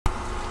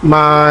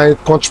my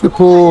country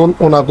people,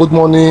 on a good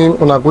morning,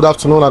 on a good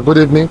afternoon, a good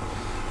evening,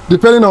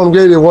 depending on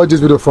where you watch this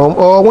video from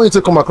or when you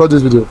take come across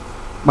this video.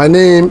 My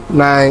name is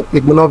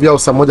Igbonovia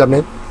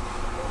Osamojame,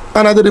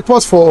 and I the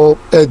report for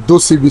Edo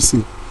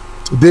CBC.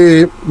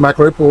 Today, my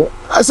people,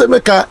 I say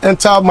make I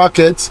enter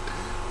market,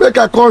 make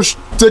I come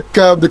take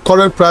the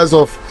current price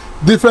of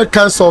different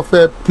kinds of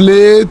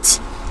plates.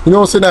 You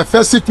know, saying a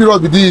festive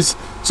period with this.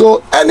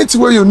 So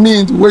anything where you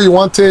need, where you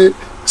want to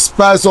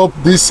spice up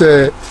this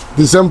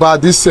December,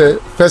 this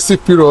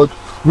festive period,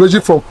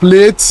 ranging from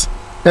plates,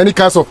 any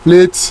kinds of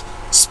plates,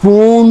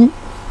 spoon,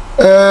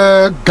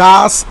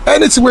 gas,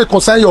 anything where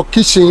concern your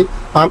kitchen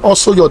and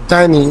also your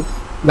dining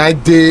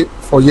night day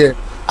for year.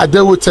 I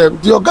deal with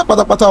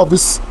the part of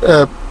this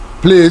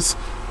place.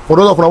 For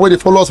those of them where they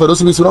follow us for those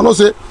people, so I know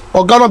say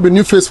gonna be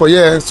new face for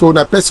year. So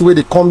the person where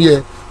they come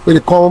here, where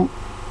they come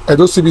at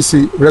those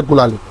CBC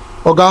regularly.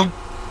 Oga,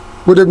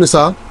 good evening,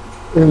 sir.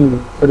 Good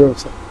evening,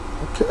 sir.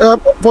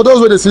 Okay. For those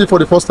who they see for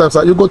the first time,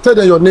 sir, you go tell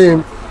them your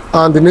name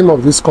and the name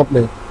of this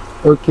company.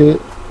 Okay.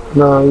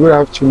 Now, good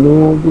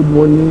afternoon, good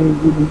morning,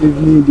 good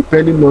evening,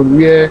 depending on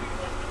where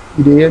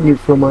you hear me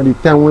from and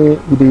the time when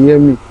you hear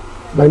me.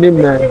 My name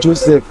is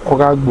Joseph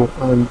Oragbo,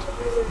 and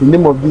the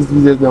name of this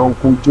business is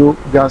Uncle Joe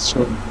Gas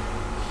Shop.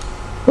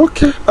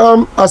 Okay.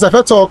 As I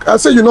first talk, I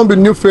say you not be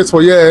new face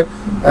for here.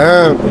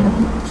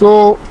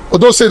 So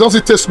don't say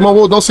taste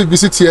small, don't say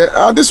visit here.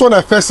 This one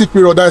a festive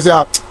period.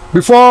 That's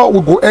before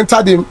we go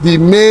enter the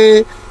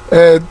May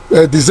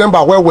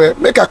December where we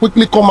make a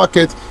quickly come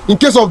market in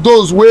case of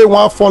those who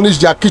want furnish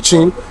their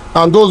kitchen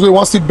and those who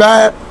want to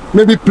buy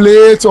maybe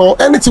plates or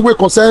anything we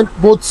concern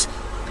both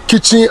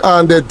kitchen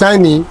and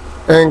dining.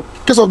 And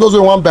in case of those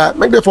who want buy,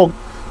 make them for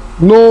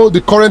know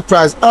the current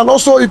price and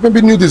also if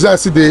maybe new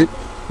designs today,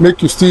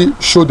 make you still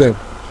show them.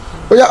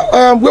 But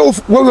yeah,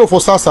 where we for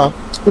start, sir?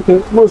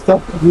 Okay, we'll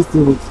start this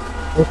thing.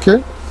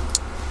 Okay.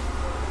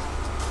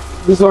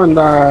 This one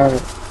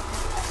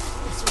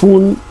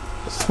spoon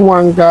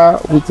hanger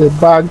with a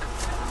bag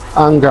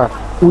hanger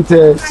with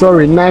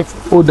a knife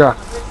holder.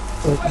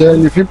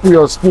 Then if you put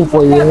your spoon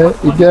for here,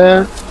 you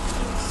get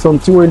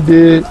something when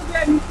they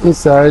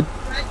inside.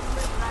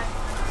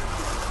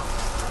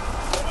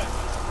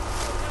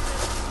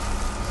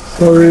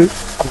 Sorry.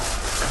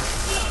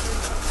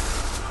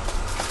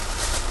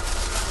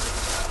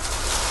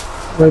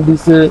 Maybe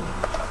say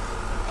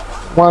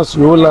once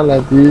you hold it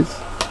like this,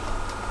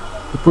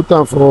 you put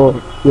them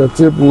for your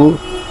table.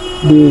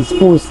 The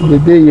spoons the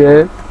day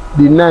here,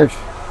 the knife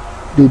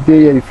the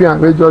day here. If you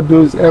arrange all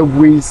those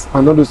airways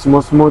and all those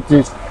small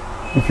things,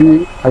 if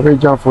you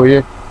arrange them for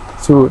here,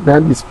 so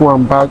then the spoon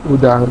and bag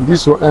holder, and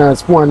this one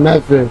spoon and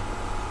knife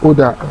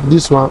holder, and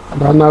this one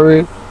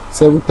another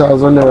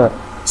 7,000 naira.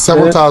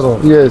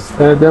 7,000. Yes,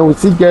 and then we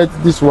still get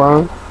this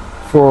one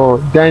for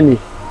dining.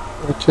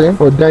 Okay.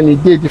 For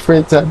dining, they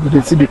different type.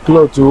 They see the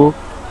cloth too,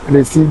 and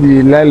they see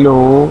the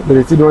nylon,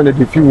 they see the one that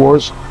they feel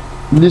wash.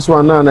 This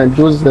one now and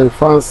those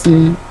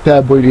fancy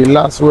type, but the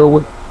last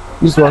well.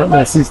 This one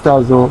na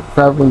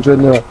 6,500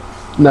 naira.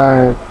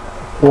 Now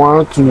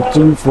 1, 2,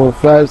 3, 4,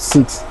 5,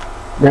 6.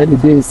 Then the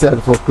day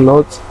inside for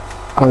cloth,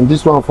 and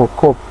this one for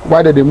cup.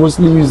 Why they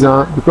mostly use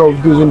because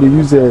of those when they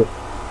use a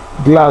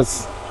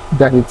glass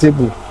dining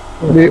table.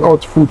 They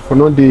hot food for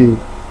not they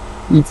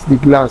eat the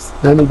glass.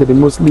 That means that they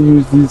mostly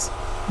use this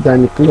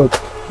dining cloth.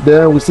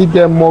 Then we see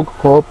get mug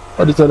cup.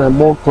 All this one a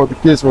mug cup in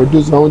case for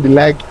those who they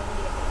like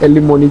early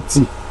morning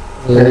tea.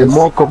 Yes.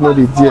 Mug cup not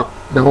the dear.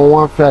 Then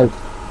 115,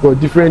 but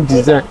different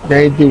design.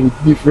 Then they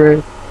with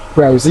different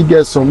price. We see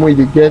get some way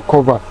they get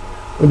cover.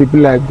 When they be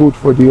like good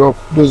for the off.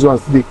 Those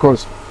ones they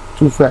cost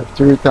 2,500,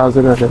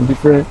 3,000 and then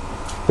different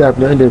type.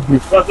 Then they be.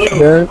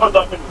 Then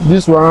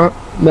this one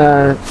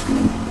na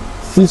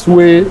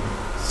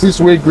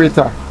 6-way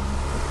grater.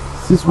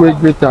 6-way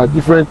grater,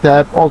 different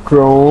type,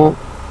 okra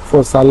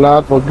for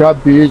salad, for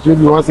garbage, you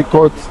want to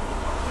cut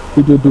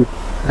do.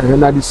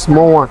 And then the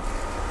small one,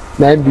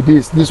 now be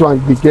this one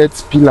they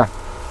get pillar.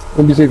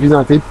 When you say if you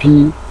want to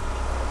peel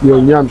your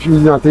yam, if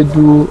you want to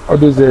do all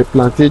those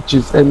plantain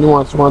cheese, and no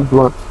one's want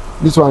one.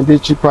 This one they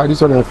cheaper,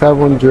 this one is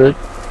 500,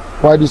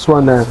 while this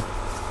one is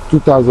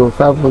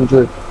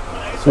 2,500.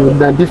 So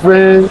they're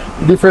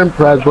different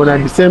price, but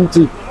at the same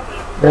thing,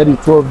 and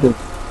the two of them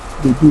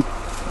they do.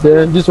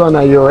 Then this one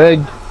are your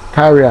egg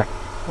carrier.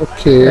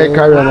 Okay. Egg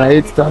carrier na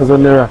 8,000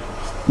 naira.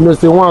 You know,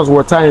 say once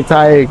water enter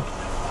egg,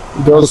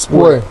 it does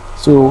spoil.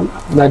 So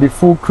now the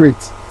full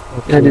crate.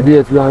 Okay. And the day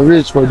if you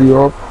arrange for the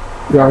up,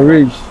 you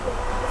arrange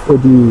for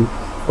the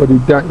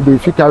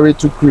if you carry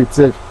 2 crates.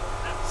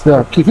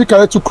 So if you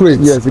carry 2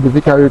 crates. Yes, if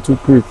you carry 2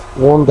 crates.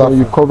 Wonderful. So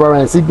you cover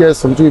and see get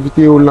something if you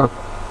take hold on.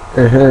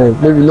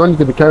 Maybe you don't need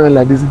to be carrying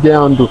like this, get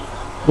handle.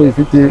 But if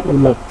you take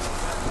hold on.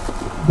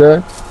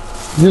 Then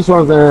this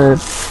one's a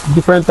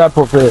different type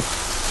of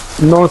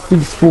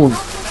non-stick spoon.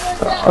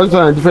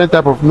 Also a different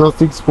type of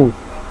non-stick spoon.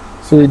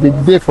 So they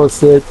day for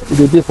set,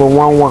 they day for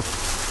 1.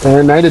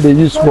 And either they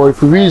use for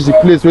if we reach the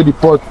place where the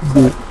pot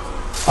be,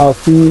 I'll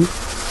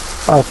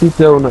see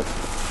tell now.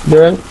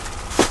 Then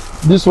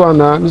this one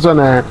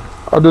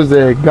all those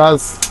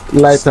gas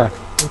lighter.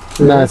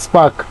 Okay. Na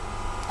spark.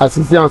 As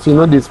you see, so you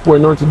know they spoil,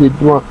 not to the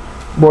do.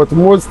 But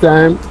most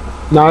time,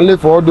 now only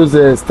for all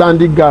those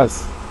standing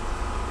gas,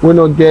 we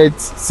not get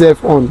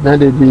safe on. Now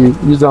they be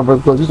use them for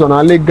because this one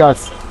only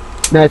gas.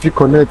 Now if you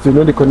connect, you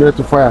know they connect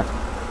to fire.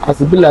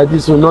 As it be like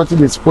this, so not to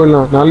the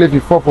spoil. Now only if you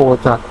fall for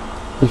water,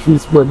 if you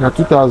spoil, now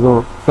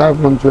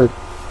 2,500.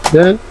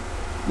 Then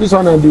this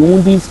one and the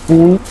wounding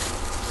spoon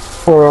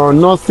for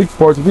non-stick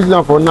pot. If you use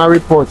them for ordinary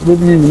pot,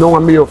 maybe you don't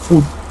want to make your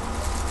food,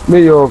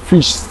 make your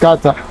fish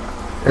scatter.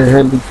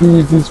 And if you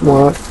use this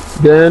one,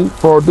 then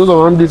for those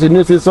around this, you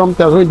know, say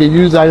sometimes when they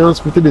use iron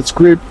spoon, they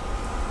scrape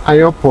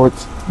iron pot,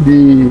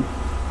 the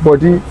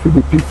body will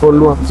be picked for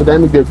lower. So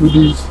then they do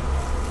this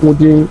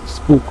wooden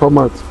spoon come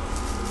out.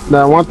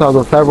 Now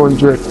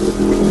 1,500.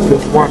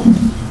 There's one.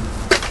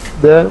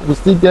 Then we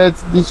still get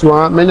this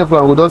one. Many of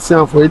them we don't see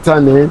them for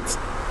internet.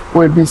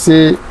 When we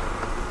say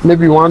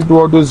maybe you want to do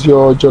all those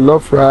your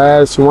jollof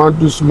rice, you want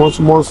to do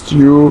small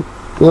stew,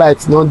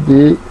 lights not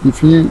there.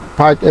 If you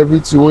pack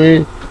everything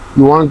away,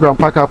 you want to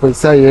pack up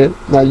inside here.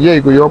 Now here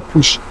you go your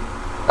push.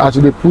 As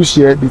you push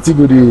here, the thing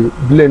go the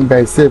blend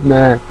by itself.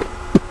 Now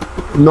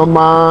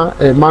normal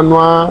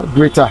manual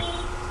grater.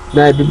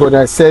 Now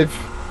everybody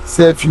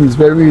self use,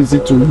 very easy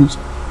to use.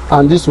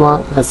 And this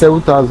one is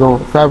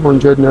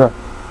 7,500 naira.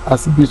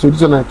 As it be, so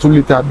this one is 2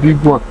 liter big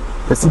one.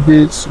 As it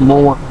be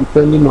small one,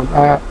 depending on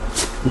how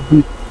it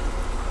be.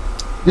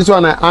 This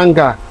one is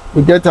hanger.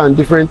 We get a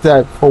different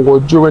type for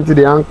wardrobe into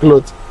the hand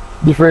cloth.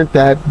 Different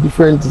type,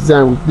 different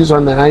design. This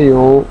one is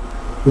iron.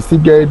 We still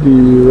get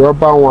the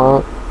rubber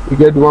one. We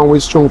get the one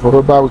with strong for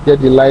rubber. We get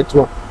the light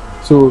one.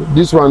 So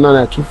this one now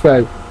is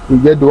 2.5. We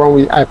get the one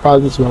with high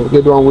pass this one. We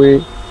get the one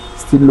with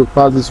still low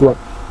pass this one.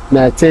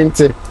 Now 10.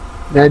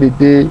 Now the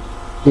day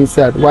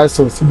inside. Why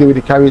some still they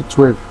will carry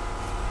 12.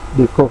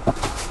 They come.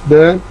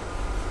 Then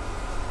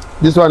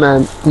this one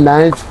is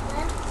 9.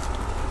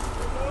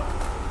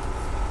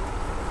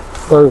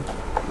 Sorry,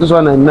 this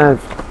one is 9.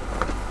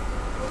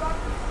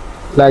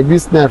 Like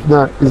this knife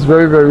now is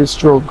very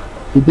strong.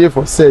 It dey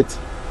for set,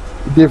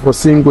 it dey for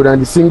single,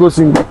 and the single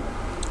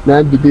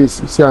now be this.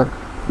 You see,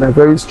 na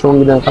very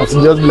strong knife. As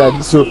it just be like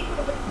this, so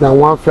now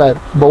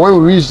 1.5. But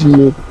when we reach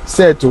the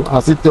set,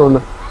 as it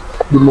on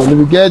the money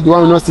we get, the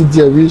one we not see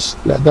there reach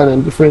like that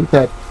and different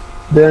type.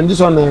 Then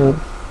this one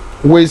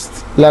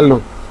waist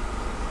lalon.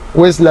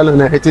 Waist lalon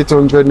na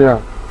 800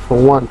 naira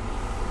for one.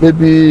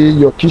 Maybe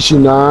your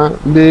kitchen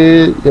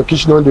maybe your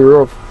kitchen on the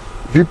rough.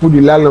 If you put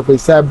the lalon for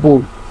inside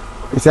bowl,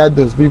 inside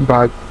dustbin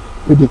bag,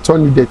 with the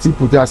turn the dirty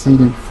put as in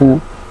the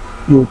full,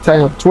 you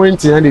tie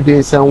 20 and the day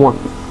inside one,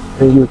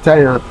 and you tie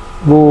and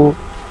go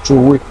through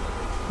away.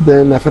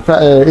 Then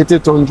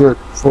 800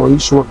 for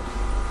each one.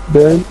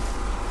 Then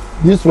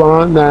this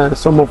one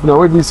some of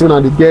now we see now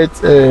they get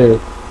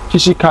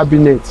kitchen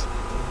cabinet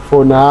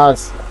for now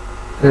house.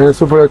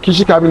 So for your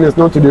kitchen cabinet,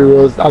 not to the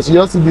rose, as you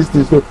just see this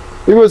thing, so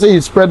people say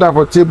you spread that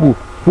for table,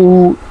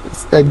 put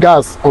a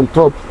gas on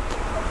top,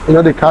 you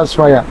know, the cast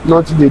fire,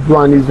 not to the do,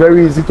 and it's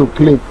very easy to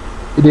clean.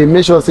 They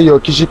make sure say your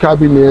kitchen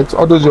cabinet,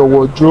 all those your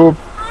wardrobe,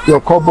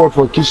 your cupboard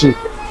for kitchen,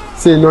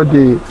 say not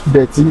the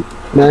dirty,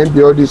 now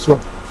be all this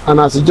one. And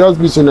as it just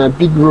be so na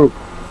big rope,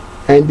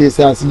 and they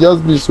say as it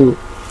just be so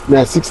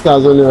na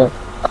 6,000 naira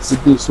as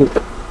it be so.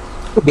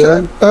 Okay.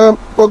 Then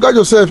guide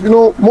yourself, you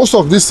know, most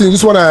of these things,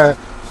 this one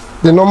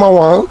the normal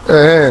one.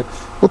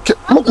 Okay,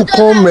 we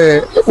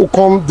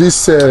come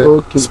this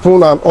okay.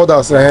 Spoon and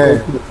others.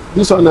 Okay.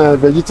 This one is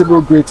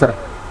vegetable grater.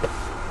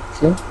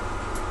 Okay.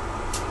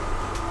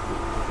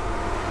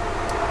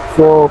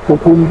 For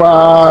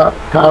cucumber,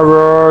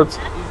 carrots,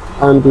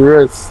 and the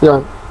rest.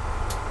 Yeah,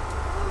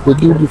 they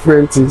do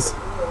different things.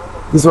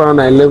 This one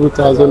is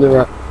 11,000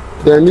 naira.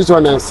 Then this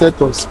one is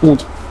set of spoon.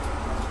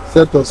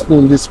 Set of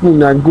spoon. The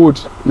spoon is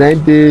good.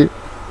 9 day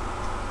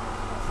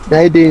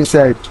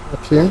inside.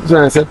 Okay. This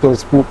one is set of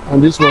spoon,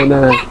 and this one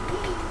is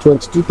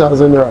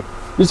 22,000 naira.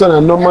 This one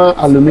is normal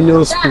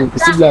aluminium spoon.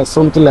 It's like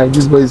something like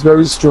this, but it's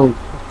very strong.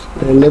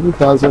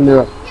 11,000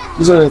 naira.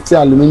 This one is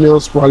still aluminium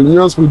spoon.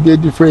 Aluminium spoon they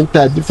different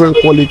type, different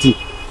quality.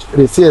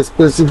 They say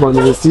expensive one,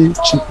 they say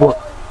cheap one.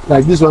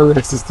 Like this one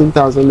is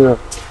 16,000 naira.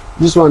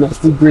 This one is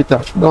still greater.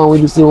 That one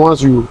when you see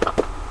once you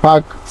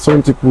pack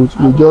something put,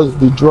 you just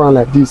the draw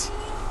like this.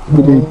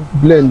 With the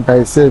blend by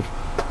itself.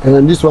 And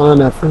then this one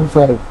is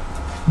 4.5.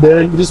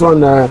 Then this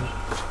one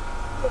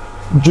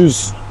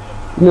juice.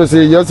 You know,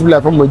 say you just be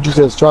like from a juice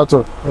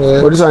extractor.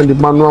 But this one the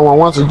manual one.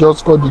 Once you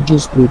just cut the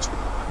juice plate,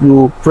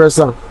 you press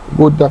and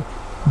go down.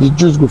 The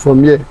juice go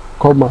from here,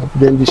 come out.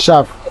 Then the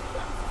shaft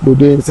go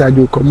there inside.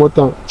 You come out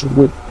and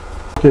wait.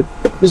 Okay.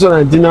 This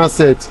one is dinner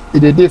set.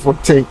 It a day for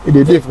 10. It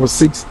a day for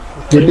 6.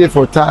 It a day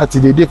for 30.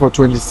 It a day for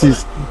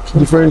 26.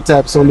 Different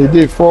types. On the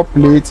day 4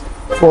 plates,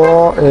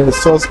 4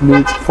 sauce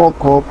plates, 4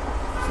 cup,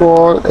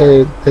 4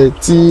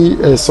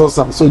 tea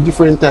saucer. So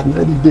different types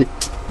every day.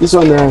 This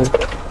one is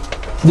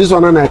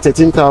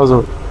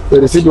 13,000. So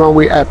they see the one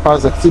way I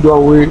pass, I see the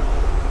one way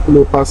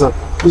no pass.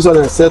 This one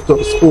is set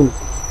of spoon.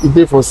 It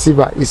day for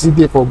silver. It's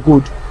day for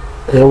gold.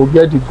 We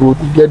get the gold.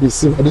 We get the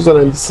silver. This one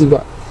is the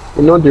silver.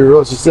 You know the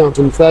rust. You see on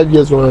 25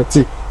 years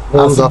warranty.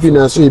 As it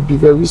been, so it be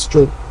very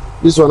strong.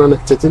 This one na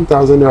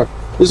 13,000 naira.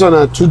 This one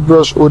na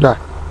toothbrush holder.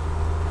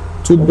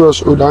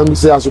 Toothbrush holder. Let me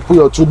say, as you put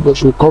your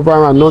toothbrush, you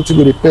cover and nothing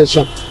with the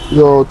pressure.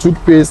 Your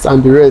toothpaste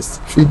and the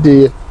rest fit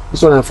there.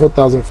 This one na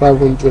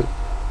 4,500.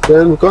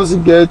 Then because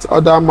you get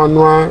other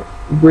manual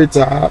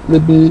grater,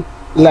 maybe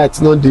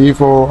light not there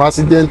for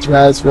accident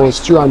rice, for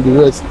stew and the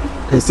rest.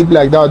 And simply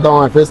like that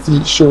one I first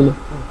show now.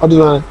 Other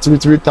than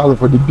 3,000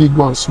 for the big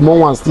ones. Small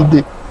ones still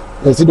there.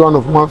 You see the one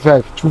of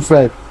 1.5,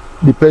 2.5,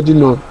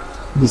 depending on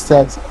the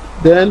size.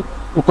 Then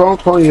we come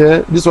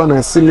here. This one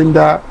is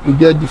cylinder. We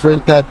get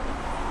different type.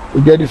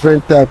 We get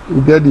different type.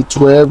 We get the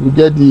 12. We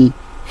get the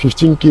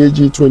 15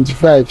 kg,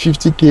 25,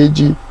 50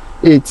 kg,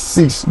 8,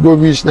 6. Go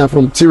reach now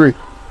from 3.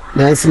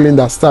 9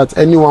 cylinder start.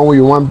 Anyone where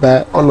you want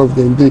buy, all of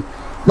them there.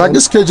 Like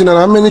this kg now,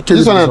 how many kg?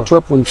 This one is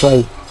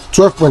 12.5.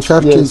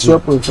 12.5 yes, kg.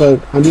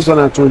 12.5. And this one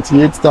is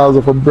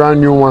 28,000 for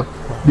brand new one.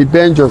 The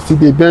bench of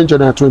the bench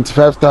on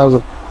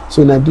 25,000.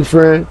 So na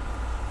different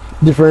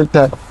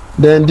type.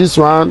 Then this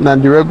one na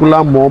the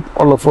regular mop.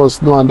 All of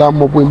us know, and that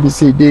mop when we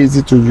say they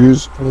easy to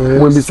use.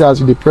 Yes. When we say as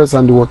you the press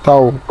and the water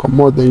will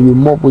come out, then you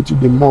mop with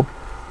the mop.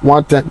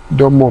 One time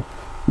don't mop.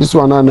 This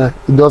one na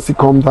it does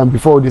come down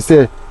before they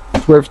say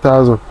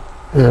 12,000,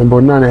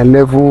 but now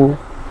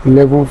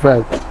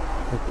 11.5.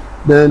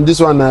 Then this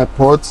one na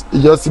pot.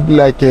 It just be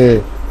like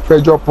a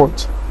pressure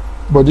pot,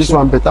 but this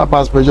one better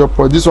pass pressure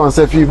pot. This one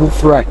self even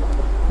fry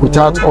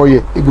without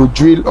oil. It will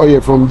drill oil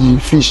from the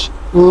fish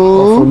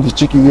or from the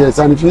chicken. Yes,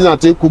 and if you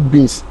want to take cook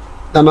beans,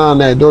 then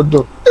I don't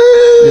do.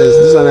 Yes,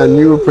 this one a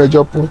new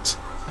pressure pot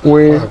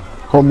when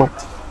come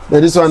out.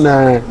 Then this one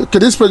okay,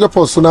 this pressure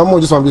pot. So now more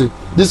this one be.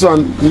 This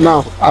one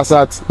now as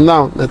at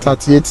now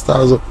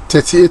 38,000.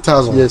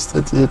 38,000. Yes,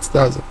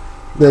 38,000.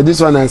 Then this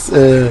one is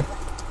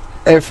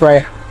air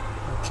fryer.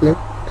 Okay.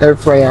 Air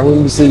fryer.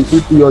 When we say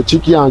you put your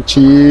chicken and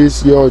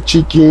cheese, your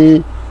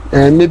chicken,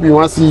 and maybe you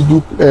want to see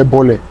do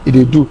bole, it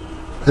they do.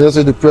 And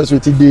also the press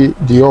with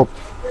the up.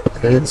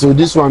 So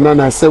this one now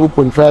is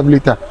 7.5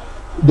 liter.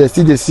 They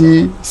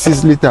see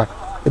 6 liter,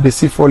 they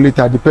see 4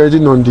 liter,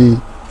 depending on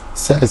the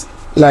size.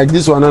 Like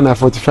this one now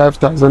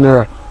 45,000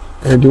 naira,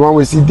 and the one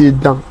we see dead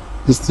down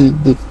is still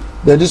dead.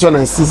 Then this one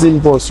is season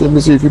box. So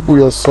maybe if you put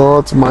your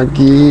salt,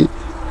 maggi,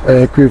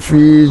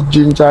 crayfish,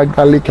 ginger,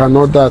 garlic, and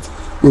all that,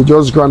 you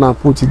just go and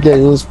put it, get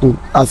your own spoon.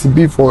 As it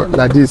be for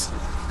like this,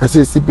 I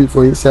say CP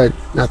for inside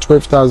now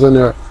 12,000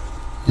 naira.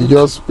 You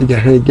just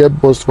get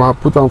boss to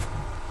put on.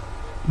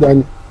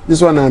 Then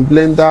this one is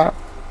blender,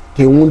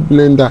 the wood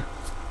blender.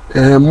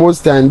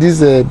 Most time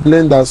this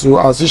blender, so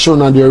as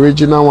shown on the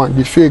original one,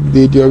 the fake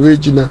the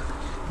original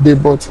they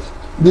bought.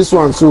 This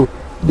one, so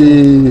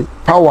the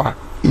power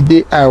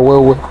it high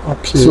well.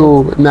 Okay.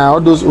 So now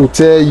all those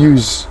hotel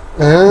use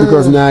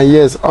because now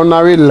yes,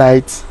 ordinary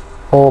light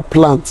or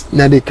plant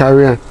now they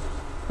carry on.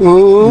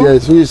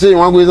 Yes, so you say you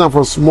want to go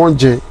for small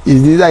gen,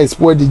 is this I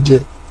spoil the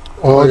gen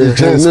or the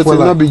gen? No, it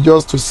not be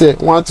just to say.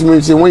 One thing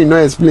you say when you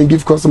not explain,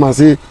 give customer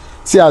say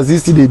see as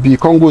this they be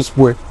Congo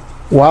spoil.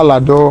 While I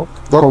do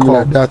come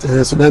like that,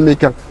 so then make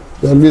them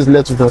always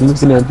let you them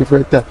mixing a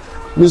different time.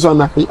 This one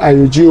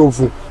IOG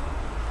oven.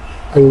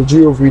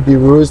 IOG oven with the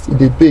roast,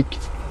 the bake,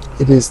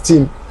 it is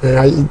steam,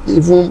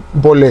 even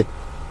bole,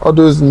 all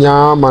those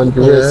yam and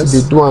the rest,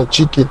 they do and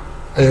chicken.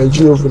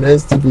 IOG oven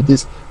and still be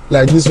this.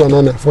 Like this one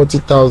on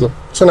 40,000.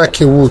 So like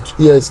wood.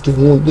 Yes,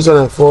 wood. This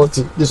one at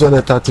 40. This one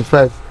at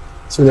 35.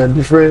 So they're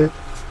different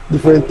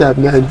type.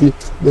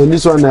 Then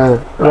this one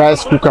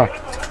rice cooker.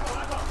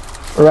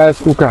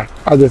 Rice cooker.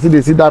 As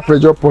they see that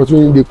pressure pot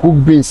when they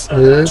cook beans.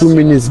 Yes. 2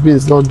 minutes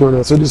beans not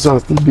done. So this one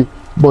still be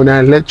but now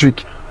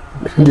electric.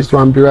 And this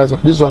one be rice.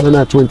 This one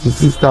on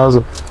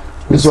 26,000.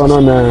 This one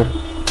on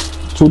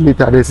 2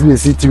 liter. They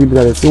see 3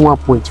 liter. They see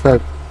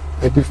 1.5.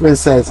 A different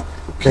size.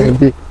 Can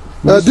be.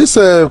 This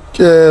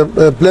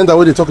blender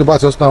we they talk about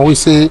just now, we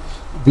say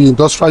be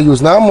industrial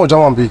use. Now how much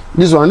one be?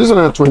 This one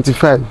at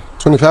 25.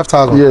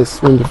 25,000. Yes,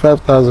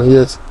 25,000.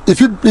 Yes.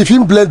 If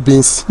you blend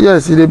beans.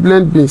 Yes, if they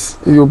blend beans,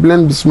 you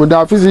blend beans. But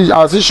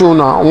as it show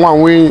now,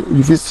 one way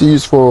you fit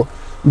use for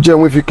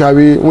jam if you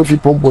carry, if you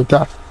pump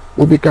water,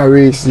 if you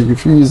carry,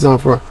 if you use them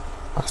for.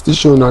 I still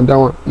show now that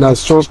one. That's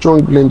strong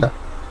blender.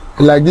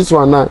 Like this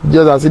one now,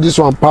 just as this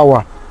one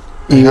power.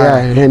 Yeah,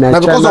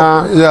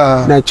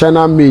 and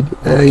China made.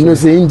 Okay. You know,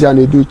 say India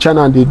they do,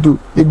 China they do.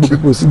 Igbo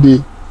people see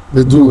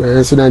they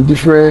do. So they're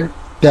different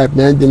type.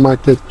 Then the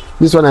market.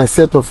 This one I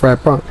set of fry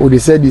pan. Oh, they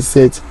said this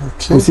set.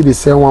 Okay. We see the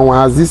same one.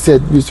 As this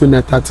set, this one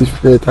at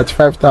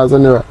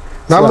 35,000 naira.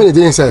 How many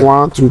days inside?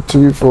 1, 2,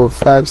 3, 4,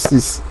 5,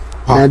 6.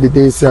 And the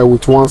day inside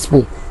with 1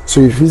 spoon.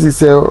 So if you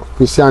sell,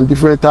 you see on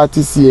different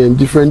 30 cm,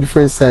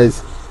 different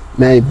size.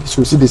 Now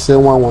so see the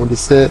same one. They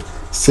sell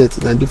set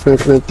and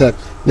different type.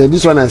 Then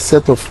this one I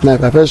set of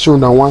knife. I first shown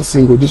that one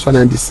single. This one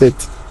and the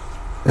set.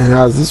 And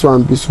as this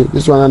one be so.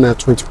 This one at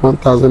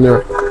 21,000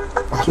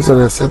 naira. This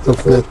one I set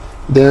of knife.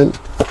 Then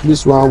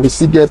this one we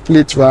see get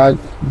plate rag.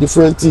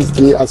 Different things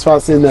there. As far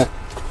as saying that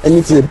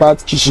anything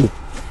about kitchen,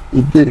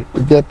 we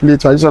get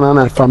plate rag. This one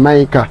and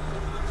Famaica.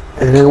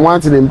 And then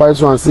one thing they buy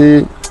this one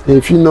say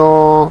if you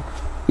know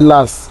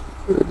last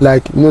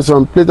like you know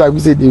some plate like we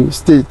say they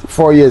stay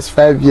 4 years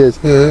 5 years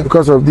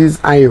because of this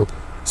iron.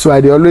 So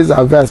I dey always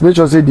advise make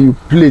sure say the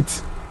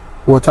plate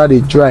water dey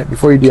dry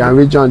before you dey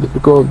arrange am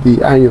because of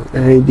the iron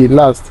and e dey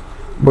last.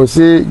 But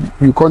say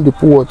you come dey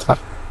put water,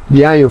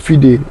 the iron fit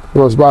dey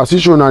rust. But as you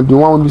show na the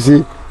one wey be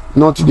say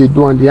nothing dey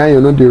do and the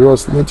iron no dey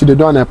rust, nothing dey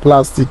do and na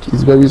plastic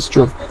is very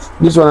strong.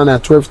 This one na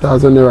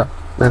 12,000 naira.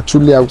 Na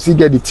truly I will still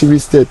get the TV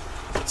step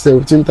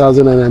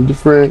 17,000 and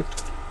different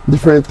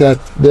type.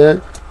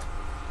 Then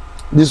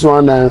this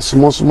one na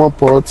small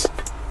pot.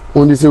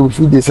 Only say we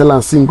fit dey sell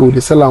am single, dey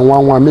sell am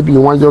one. Maybe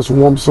you wan just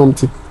warm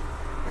something.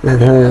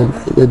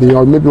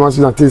 Or maybe once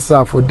you take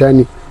serve for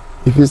dining,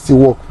 if it still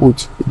work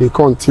put, they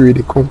come 3,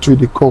 they come 2,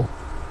 they come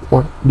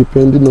 1,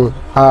 depending on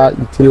how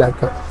you feel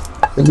like it.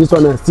 And this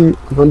one I see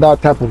another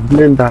type of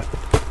blender.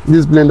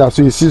 This blender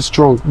so you see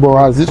strong, but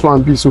as this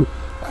one be so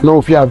I know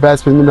if you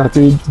advise me na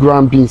 3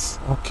 gram beans.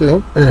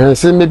 Okay.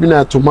 Say maybe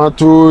na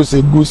tomatoes,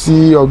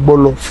 egusi, or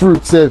bowl of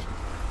fruit self.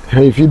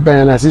 If you buy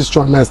and I see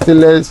strong, na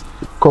stainless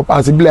cup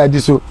as it be like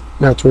this so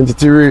na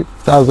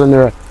 23,000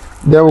 naira.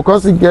 Then we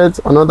also get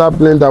another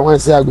blender when I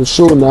say I go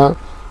show now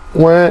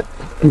when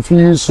if you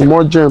use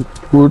small gem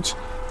put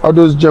all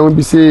those gem will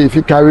be say if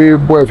you carry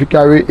boy, if you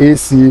carry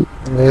AC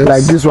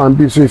like this one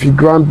be so if you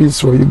grind beans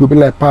so you go be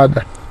like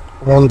powder.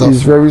 Wonderful.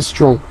 It's very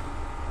strong.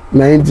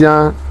 Na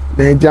Indian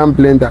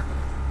blender.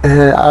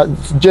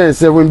 Gem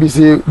 7 be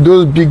say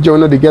those big gem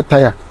no dey get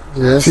tire.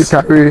 Yes.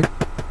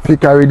 If you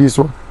carry this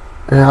one.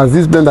 As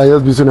this blender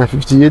just be so na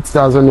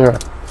 58,000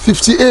 naira.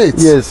 58?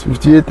 Yes,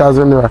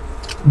 58,000 naira.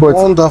 But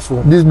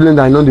wonderful. This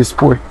blender I know dey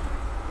spoil.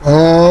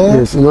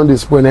 Yes, you know dey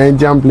spoil na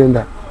Indian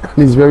blender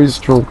and it's very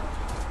strong.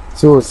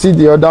 So see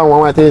the other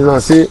one I tell you now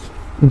say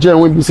gem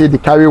wey be say dey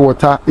carry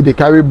water, dey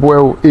carry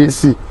boil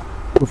AC.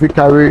 If you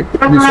carry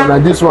this one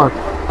and this one,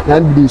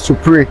 and the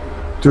spray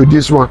to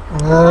this one.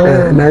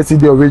 And I see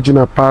the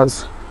original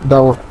pass that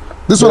one.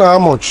 This one how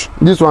much?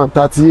 This one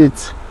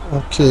 38.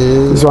 Okay.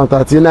 This one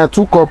 38. Now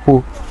 2 cup.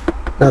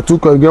 Now 2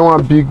 cup. You get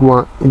one big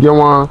one. You get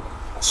one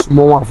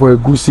small one for a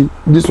goosey.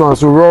 This one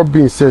so raw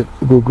beans set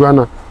go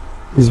grana.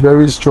 It's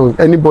very strong.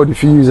 Anybody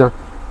if you use it.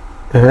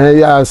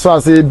 Yeah, so I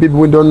say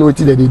people don't know what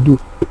they do.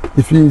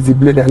 If you use the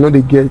blade, I know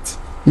they get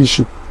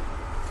issue.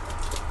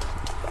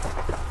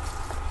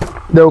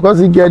 They will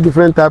also get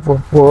different type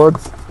of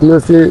pots. You know,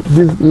 say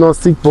this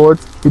non-stick pot,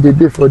 it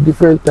dey for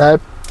different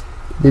type.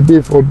 It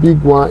dey for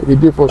big one, it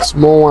dey for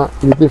small one,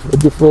 it dey for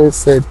different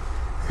set.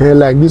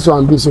 Like this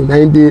one, this one,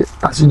 and they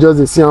as you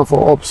just see them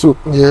for up so.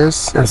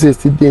 Yes. I say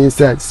still dey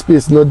inside.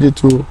 Space not there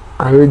to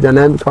arrange, and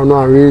I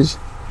cannot arrange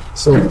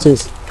some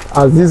things.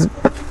 As this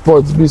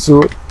pot be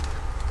so,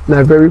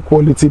 na very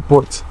quality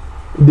pot.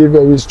 They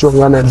very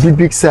strong and a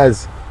big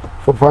size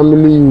for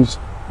family use.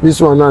 This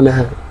one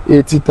na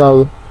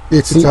 80,000.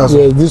 80,000.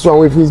 Yes, this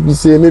one if it be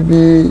say maybe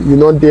you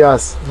know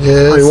theirs.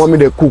 Yes. And you want me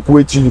to cook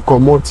wait till you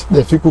come out.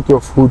 They fit cook your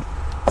food.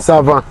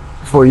 Serve am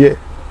for here.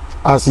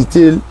 As you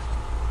tell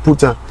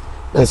put am,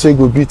 and so you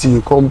go beat till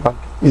you come back.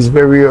 It's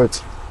very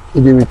hot.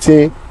 If you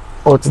retain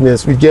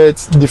hotness, we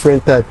get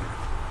different type.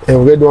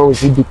 And we get the one we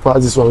see big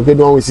pass. This one we get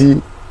the one we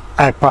see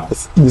high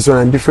pass. This one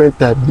and different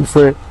type,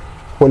 different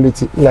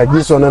quality. Like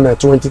this one na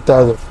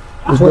 20,000.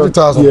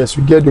 20,000. Yes,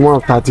 we get the one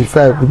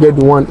 35. We get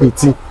the one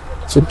 80.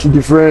 So two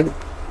different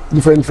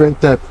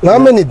type. How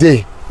many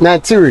day?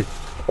 3.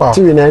 Wow.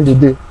 3 90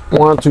 day.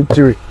 1 2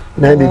 3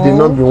 90 day.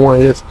 Not be one.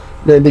 Yes.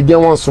 Then they get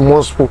one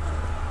small spoon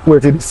where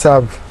they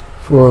serve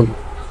from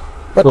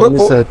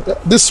inside.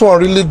 This one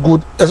really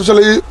good,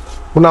 especially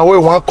when I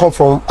want come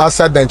from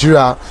outside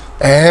Nigeria.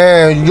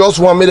 You just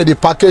want me the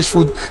package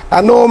food.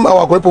 I know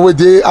our people where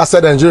they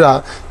outside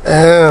Nigeria.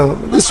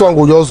 This one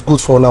go just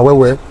good for now.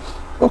 Where?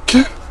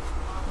 Okay.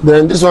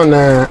 Then this one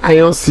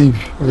iron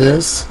sieve.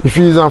 Yes. If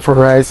you use them for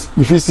rice,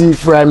 if you see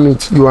fried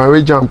meat, you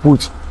arrange and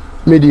put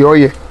maybe the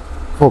oil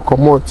for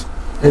commot.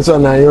 And so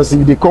now iron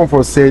sieve, they come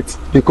for set,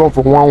 they come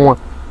for one.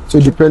 So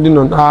depending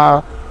on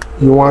how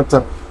you want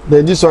them.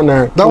 Then this one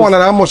that one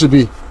how much it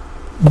be?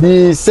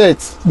 The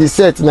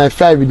set na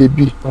 5 it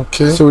be.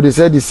 Okay. So they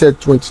said the set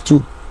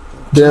 22.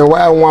 Then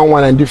why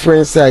one and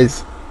different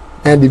size,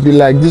 and they be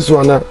like this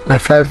one na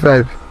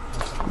 5.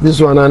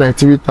 This one na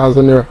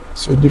 3,000 naira.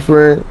 So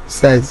different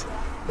size.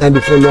 And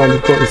the follow one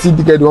because you see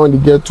they get one they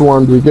get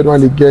 200, you get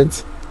one they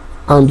get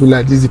handle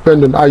like this,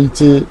 depend on how you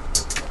take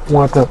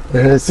want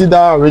them. See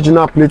that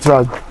original plate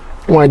rag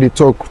when they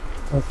talk.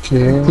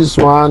 Okay. This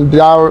one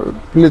that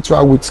plate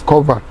rag with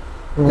cover.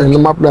 Okay. And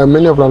normal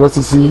many of them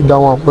also see that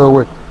one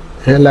well.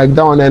 And like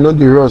that one I know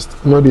the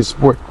rust, not the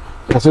spoil.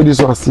 And so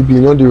this one still be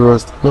not the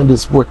rust, not the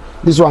spoil.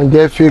 This one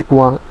get fake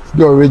one,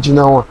 the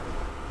original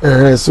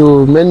one.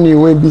 So many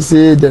when be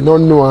say they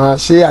don't know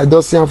say I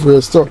don't see them for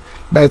your store.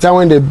 By the time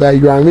when they buy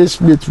you arrange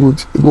plate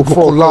wood, it go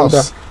fall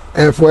collapse.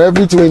 And for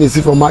everything when you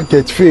see for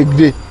market, fake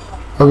day,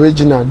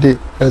 original day.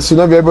 And so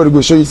not everybody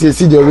go show you say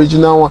see the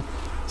original one,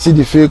 see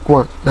the fake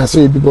one. And so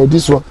it be about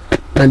this one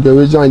and the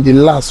original and the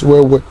last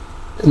well.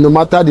 And no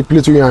matter the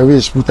plate you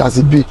arrange, put as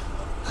it be.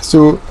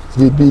 So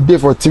it be day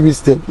for 3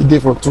 step, it day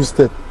for 2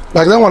 step.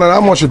 Like that one,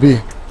 how much it be?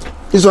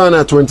 This one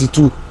at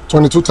 22.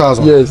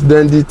 22,000. Yes,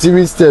 then the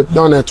TV step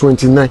down at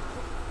 29.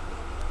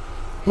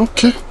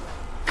 Okay.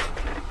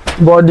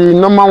 But the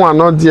normal one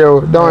not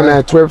there, down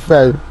at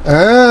 12.5.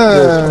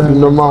 Yes, the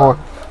normal one.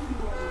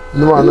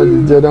 No one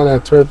not there, down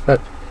at 12.5.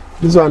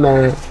 This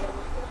one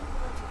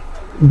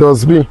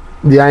does be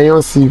the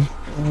iron sieve.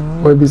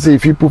 When we say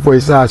if you put for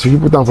his house, if you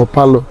put them for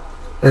parlor,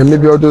 and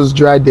maybe all those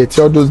dry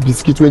dirty, all those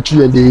biscuits which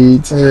children they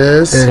eat,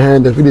 Yes.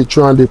 and if they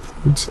throw and they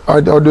put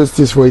all those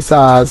things for his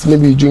house,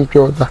 maybe you drink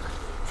pure water,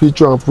 if you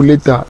throw and pull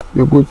later,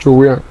 you go throw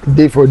away.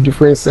 They for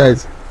different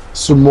size,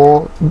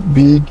 small,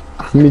 big,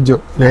 and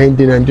medium,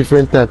 and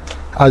different type.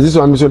 As this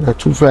one is on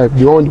 2.5,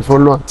 the one the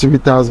follow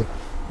 3,000.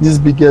 This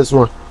biggest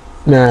one,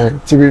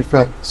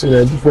 3.5, so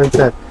they're different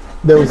type.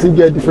 Then we still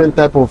get different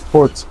type of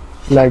pots,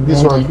 like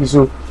this one,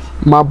 so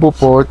marble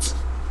pot,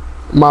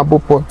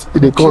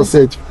 they call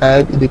set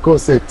 5, they call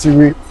set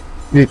 3,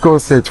 they call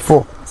set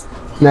 4.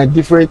 Like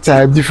different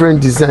type,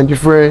 different design,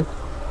 different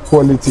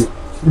quality.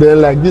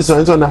 Then like this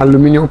one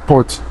aluminium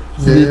pot.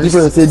 Yes. The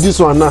difference say this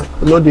one now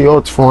not the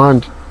hot for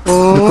hand.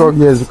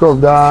 Because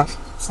of that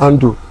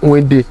handle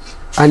when they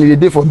and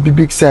they for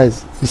big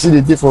size. You see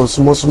they for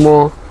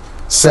small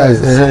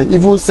size.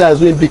 Even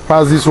size when big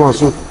pass this one,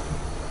 so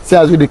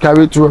size when they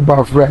carry through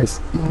about rice.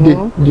 They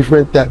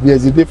different type.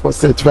 Yes, they for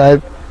set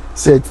 5,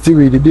 set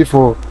 3, they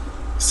for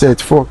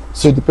set 4.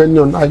 So depending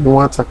on how you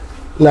want it.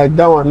 Like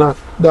that one now,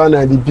 that one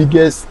is the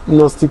biggest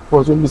non-stick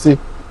pot. When we say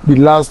the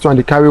last one,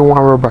 they carry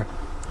one rubber.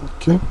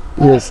 Okay.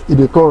 Yes,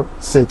 they call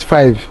set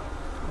 5.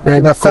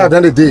 And Now 5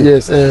 then the day.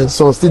 yes, and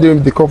some still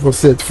they call for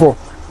set 4.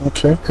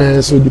 Okay.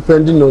 And so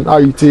depending on how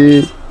you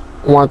take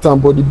one time,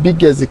 but the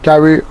biggest they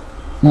carry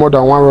more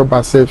than one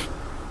rubber self.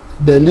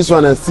 Then this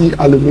one I see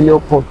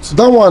aluminium pot.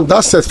 That one,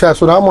 that's set 5.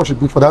 So how much would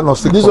be for that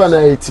non-stick This pot? one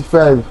is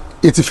 85.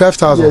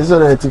 85,000. Yes, this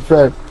one is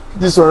 85.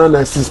 This one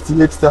is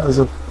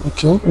 68,000.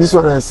 Okay. This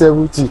one is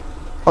 70.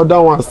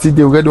 Other ones still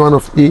they we get one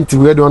of 80,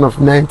 we get one of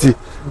 90,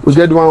 we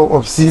get one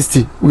of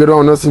 60, we get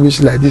one not which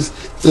like this.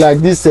 Like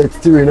this set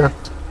 3 now.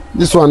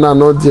 This one now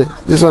not there.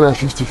 This one is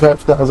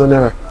 55,000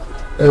 naira.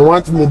 And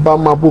one thing about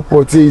marble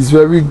pot is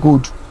very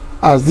good.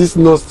 As this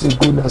not still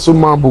good, and so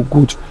marble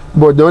good.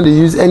 But they only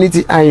use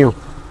anything iron,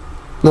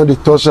 not the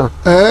torsion.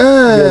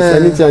 Yes,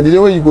 anything. And the day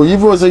when you go,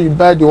 even also you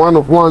buy the one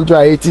of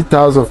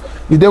 180,000.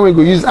 The day when you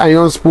go use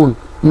iron spoon,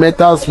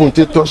 metal spoon,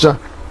 take torsion,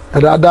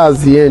 and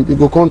that's the end. You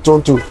go come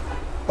turn to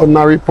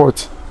ordinary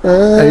pot.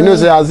 And you know,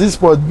 say as this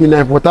pot be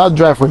like water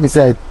dry for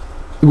inside,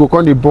 you go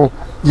come the bone.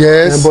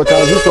 Yes. But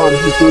as this one,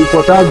 if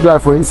water dry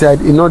for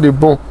inside, you know the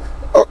bone.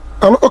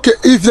 Okay,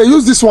 if they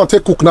use this one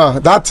take cook now,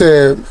 that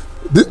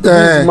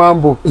This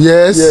mambo.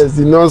 yes. Yes,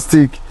 the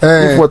non-stick.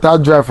 If water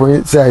dry for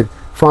inside,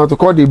 for to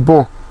call the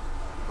bone,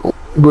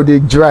 go dey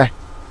dry.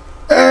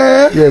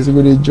 Yes,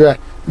 go dey dry.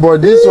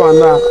 But this one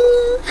now,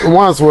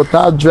 once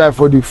water dry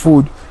for the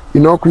food,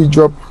 you know quick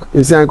drop.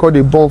 You see, I call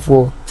the bone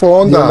for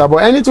under. But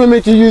anything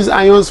make you use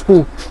iron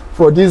spoon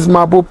for this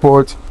marble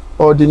pot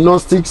or the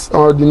non-stick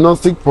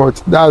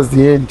pot, that's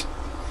the end.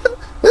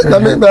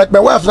 That mean like my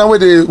wife now when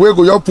they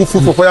go your put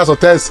food for fires or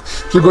test,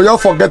 she go your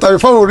forget her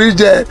before we reach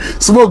there,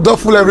 smoke don't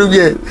full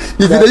everywhere.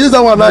 If they use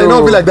that one now, it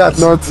don't be like that.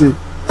 Nothing.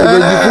 Because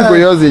the food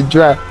go just dey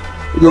dry.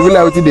 You go be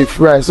like wetin dey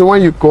fry. So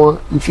when you come,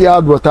 if you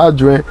add water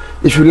drain,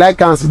 if you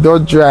like am sit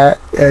don dry,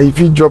 if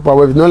you drop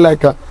away, if you no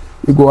like am,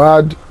 you go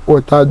add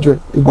water drain.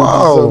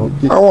 Wow,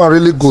 that one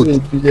really good.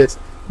 So, yes.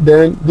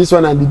 Then this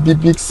one and the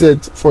big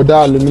set for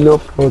that aluminum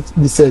pot,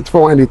 the set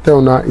for when they tell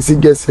now, it still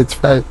get set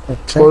 5.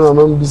 Okay. But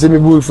remember, the same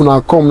people if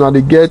you come now,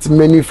 they get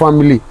many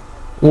family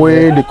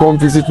when they come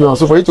visit now.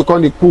 So for you to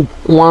come, they cook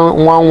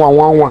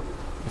one.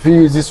 If you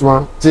use this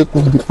one, take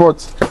cook the pot.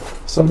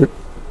 Sorry.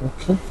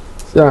 Okay.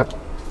 Yeah,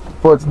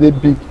 pot they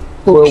big.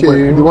 Okay.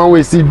 Well, the one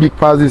we see big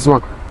past this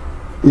one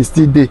is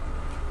still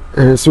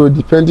there. So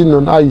depending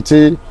on how you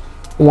take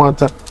one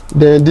time,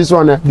 then this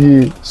one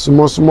the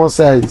small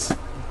size.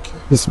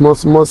 The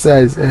small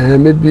size,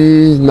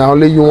 maybe now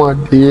only you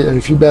want the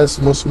if you buy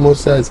small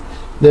size.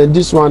 Then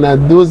this one are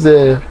those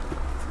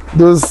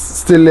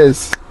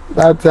stainless.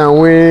 That time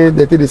when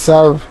they take the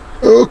serve.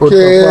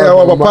 Okay,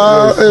 our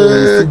papa.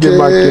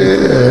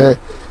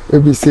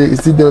 Maybe say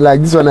it's still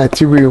like this one at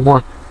 3 in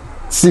 1.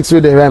 6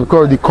 with the ram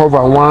because the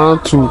cover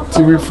 1, 2,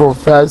 3, 4,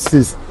 5,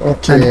 6.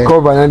 Okay. And the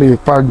cover and the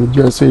pack the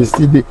joint, so it's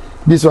still there.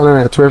 This one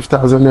at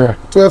 12,000 naira.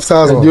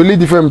 12,000. The only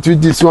difference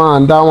between this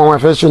one and that one, my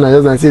first show,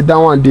 I just say that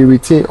one they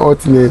retain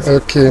hotness.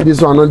 Okay.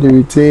 This one not they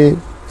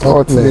retain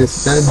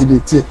hotness. That be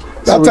the thing.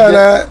 That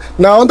time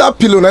now under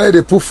pillow now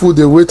they put food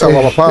they wait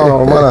our papa and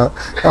our mama.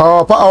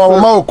 Our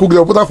mama will cook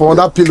they put that for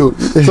under pillow.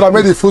 So that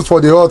made the food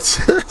for the hot.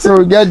 So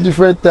we get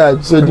different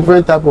types. So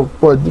different type of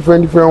pot,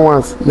 different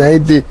ones. Now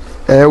they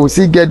we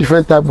still get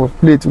different type of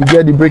plate. We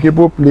get the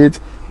breakable plate.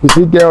 We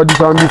still get all the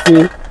family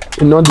thing,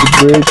 you know the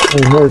break.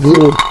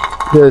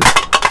 So yes,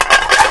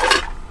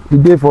 the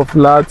day for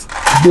flat,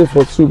 the day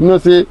for soup. You know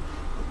say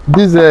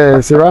this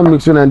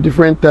ceramic one and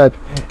different type.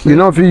 Okay. You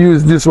know if you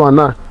use this one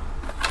now,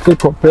 to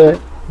compare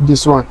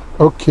this one.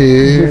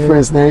 Okay.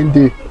 Difference 9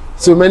 day.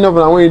 So many of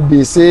them when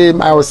they say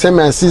I will send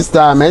my sister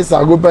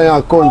go buy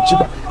a corn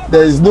cheaper.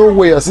 there is no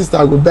way your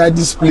sister go buy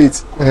this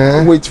plate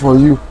wait for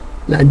you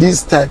na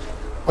this type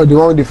or the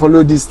one wey dey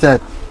follow this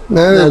type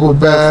na go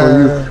buy for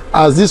you.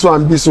 As this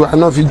one be so I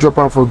no fit drop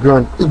am for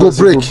ground e go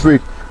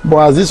break.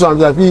 But as this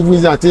one I fit even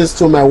use am take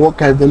store my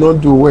work if dem no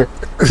do well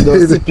just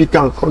still pick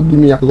am come give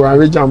me I go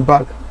arrange am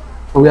back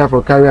for where I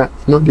for carry am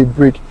e no dey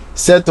break.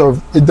 Set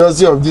of a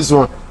dozen of this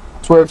one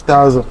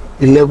 12,000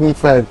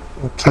 11,500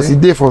 as e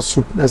dey for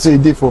soup na so e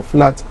dey for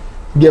flat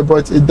get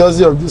but a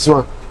dozen of this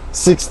one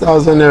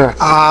 6,000 naira.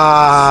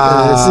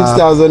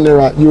 6,000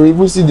 naira. You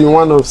even see the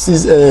one of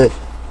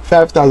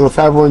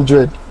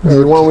 5,500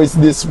 the one wey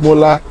dey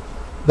smaller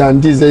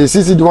than this. You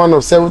see the one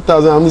of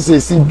 7,000 I mean say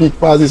you see big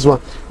pass this one.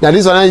 Na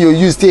this one you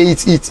use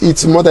take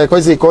eat more than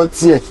because e come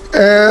tear.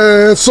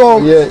 So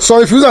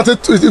if you use am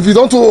take if you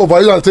don too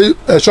overuse am take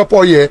chop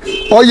oil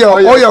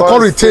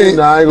come retain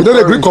you no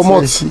dey gree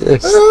comot.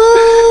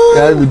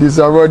 Yeah, be this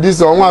one but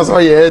this one once oil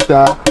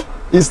enter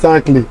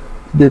instantly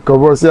dey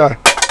comot. See ah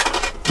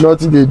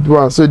nothing dey do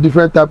am. So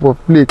different type of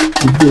plate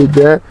e dey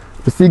there.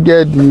 You still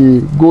get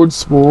the gold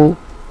spoon.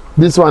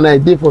 This one na e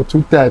dey for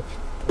two type.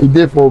 E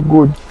dey for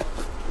gold.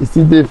 E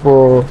still dey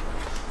for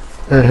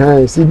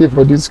e still dey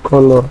for this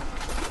colour.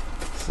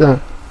 So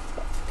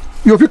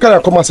you fit carry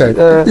am come outside.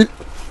 I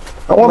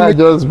want me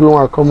just bring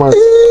one come out.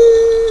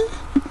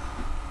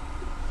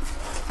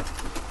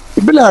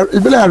 E be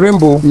like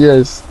rainbow.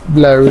 Yes, e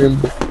be like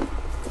rainbow.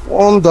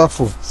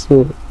 Wonderful.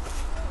 So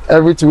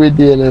everything wey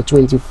dey na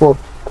 24.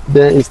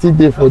 Then e still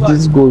dey for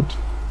this gold.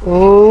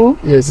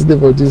 Yes, e dey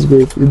for this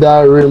gold.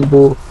 Either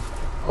rainbow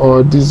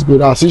or this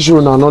gold. As you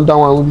show na another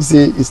one wey be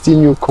say e still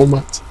new come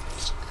out.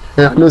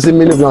 I know say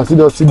many people still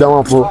don see that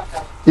one for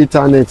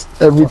internet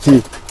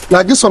everything.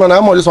 Like this one na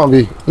how much this one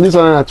be? This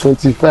one na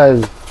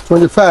 25.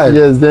 25?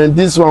 Yes, then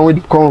this one wey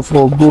dey come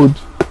for gold.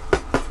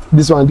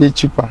 This one dey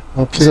cheaper.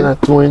 Okay. This one na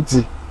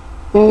 20.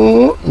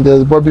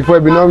 Yes, but before e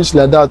be not reach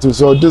like that too.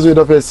 So those wey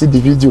don first see the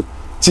video,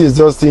 things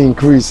just still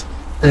increase.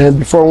 And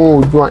before when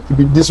we do one,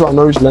 this one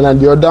not reach like that.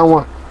 The other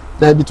one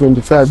na be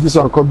 25. This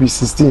one could be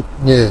 16.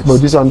 Yes. But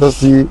this one just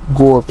still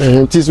go up.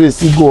 And things will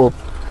still go up.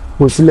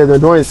 We still let them.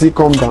 Don't see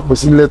come down. We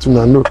still let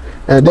una know.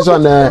 And this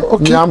one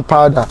yam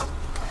powder.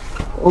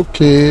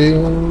 Okay.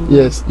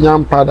 Yes,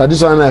 yam powder.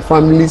 This one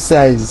family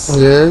size.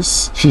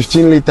 Yes.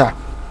 15 liter.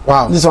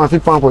 Wow. This one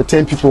fit pound for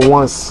 10 people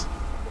once.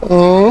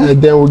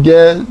 And then we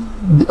get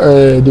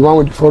the one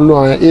with the follow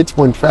on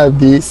 8.5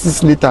 day,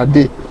 6 liter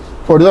day.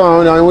 For the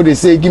one when they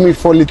say give me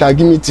 4 liter,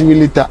 give me 3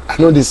 liter, I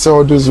know they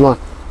sell those one.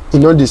 You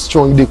know they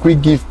strong, they quick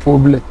give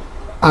problem.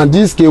 And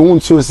this can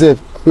won't so safe.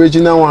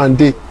 Original one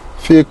day,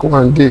 fake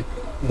one day.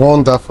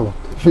 Wonderful.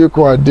 Fake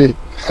one day.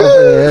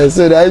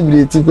 So that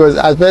be the thing because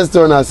at first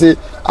one I say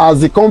as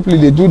the company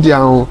they do their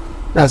own.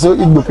 That's how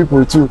Igbo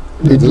people too.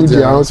 They do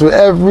their own. So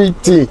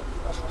everything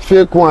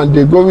fake one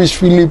they go reach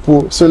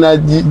Filippo. So now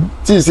the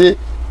thing say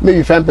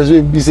maybe find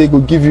person will say go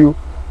give you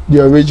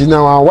the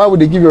original one. Why would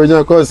they give you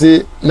original? Because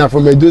say now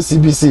from Edo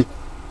CBC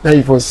now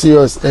you for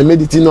serious and make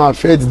the thing not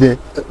affect them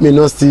may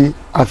not still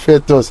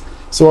affect us.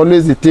 So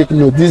always they take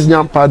note this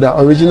yam powder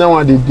original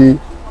one they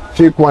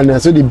fake one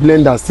and so the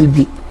blender still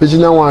be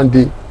original one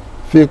they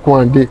fake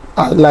one day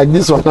like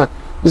this one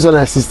is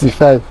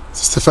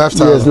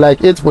 65,000. Yes, like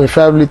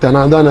 8.5 liter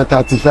now done at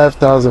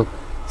 35,000.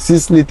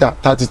 6 liter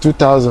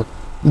 32,000.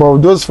 But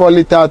those 4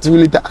 liter 3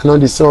 liter I know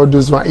they sell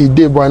those one a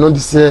day but I know they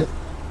say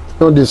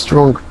not they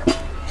strong.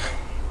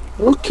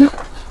 Okay.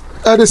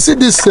 They see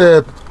this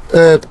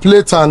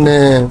plate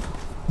and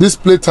this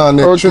plate and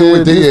tray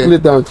with this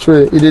plate and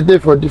tray it is there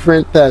for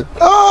different types.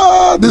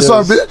 This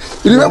yes. One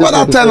you remember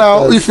that time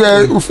now if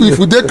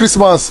we did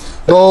Christmas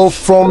or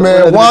from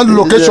one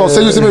location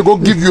say you say we go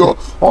give you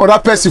other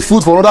person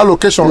food for another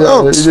location.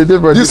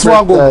 This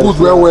one go good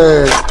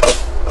well.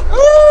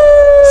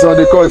 So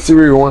they call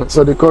Cutlery one,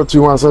 so they call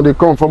 2 1, so they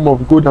come from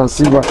of gold and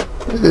silver.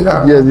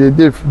 Yes, they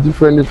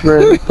different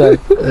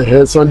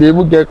types. So they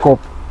even get cup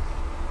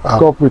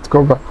with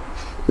cover.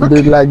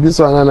 They like this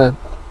one and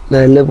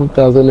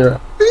 11,000 naira.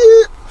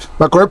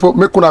 My correct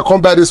make una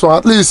come buy this one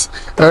at least.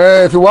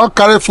 If you want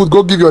carry food,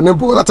 go give your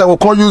neighbor. That time we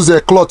can't use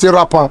a cloth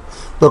wrapper.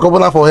 The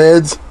cover for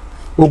heads.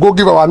 We'll go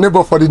give our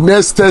neighbor for the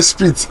next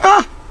street.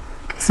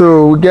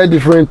 So we get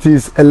different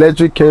things.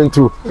 Electric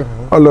kettle,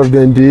 all of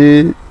them.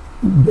 The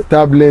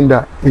better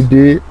blender,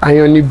 the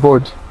ironing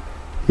board,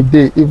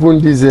 the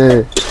even this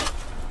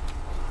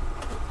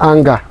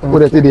hanger. What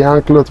they say the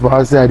hang cloth for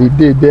outside.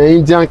 The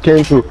Indian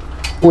kettle.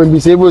 When we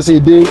say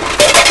they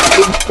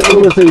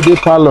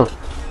parlor.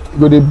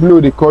 Go they blow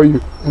they call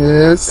you.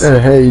 Yes.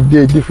 Hey,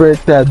 they different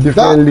type,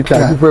 different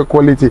liter, different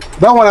quality.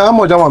 That one how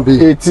much that one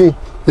be?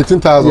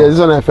 18,000. Yeah, this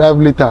one is 5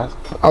 liters.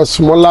 A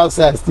smaller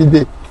size still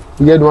there.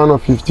 You get one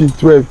of 15,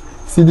 12.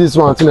 See this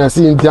one thing I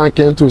see Indian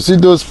kettle. See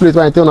those plates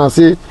I tell I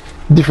say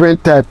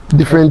different type,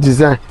 different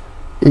design.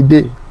 A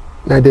day.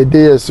 Now the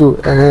day so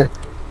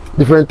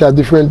different type,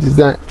 different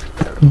design.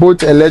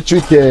 Both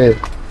electric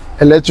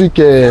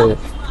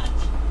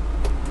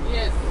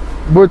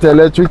both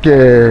electric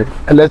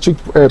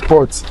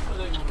pots.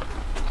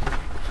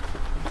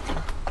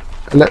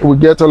 We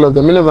get all of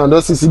them. Many of them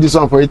don't see this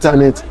one for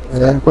internet.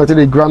 Yeah. But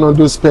they grind on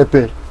those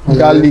pepper,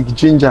 garlic,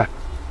 ginger.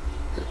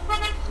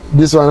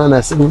 This one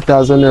na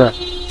 7,000 naira.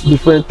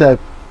 Different type.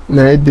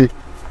 Na day.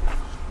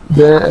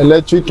 Then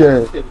electric.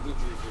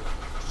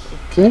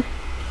 Okay.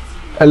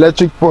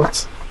 Electric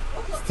pot.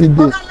 Still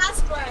dey.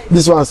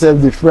 This one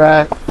serve the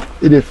fry.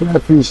 They fry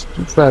fish.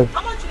 Fry.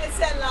 How much they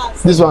sell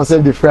last? This one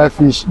serve the fry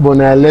fish, but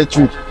na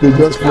electric. They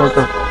just plug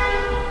am.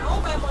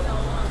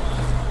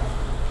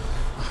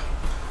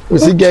 We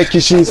still get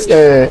kitchens,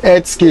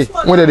 head scale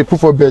when they put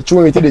for bed.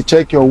 When you take they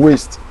check your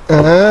waist.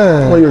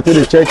 When you take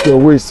they check your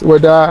waist,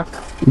 whether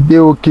it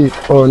okay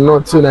or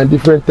not. So na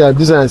different type.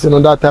 This one is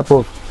another type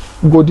of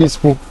golden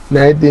spoon.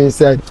 Na it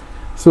inside.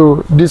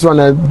 So this one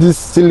is this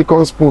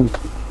silicone spoon.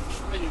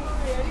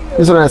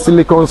 This one is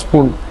silicone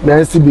spoon.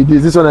 Na still be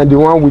this. This one is the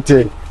one with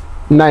a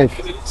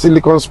knife.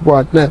 Silicone spoon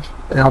and knife.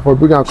 And for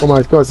bring and come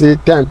out because say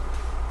time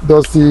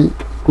does see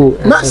go.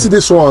 Now see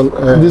this one.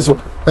 This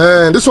one.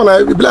 This one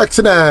I be like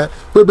say na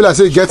we be like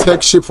say get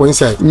egg shape for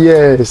inside.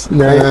 Yes.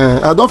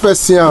 I don't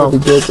first see am.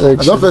 I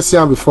don't first see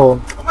am before.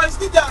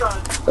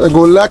 I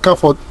go like am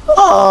for.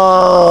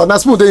 Na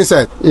spoon dey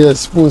inside.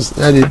 Yes, spoons.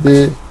 Na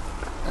dey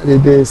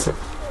inside.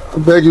 I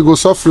beg you go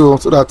softly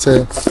so that.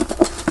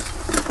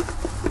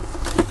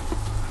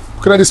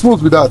 Can I the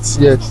smooth with that?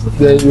 Yes.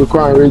 Then you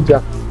can arrange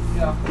that.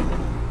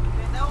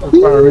 You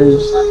can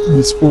arrange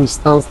the spoon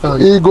stand.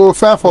 E go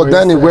fine for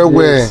dining well.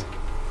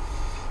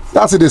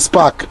 That's the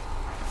spark.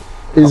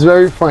 It's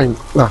very fine.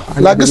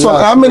 Like this one,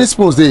 how many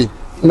spoons dey?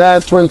 Na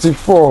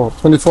 24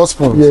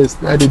 spoons.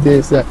 Yes, na the day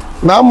inside.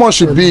 Now how much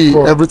should be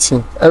 24.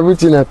 everything?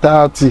 Everything at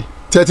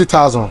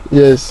 30,000.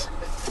 Yes.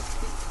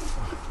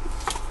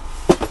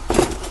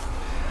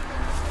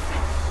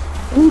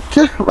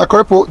 Okay, my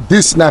correct people,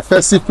 this na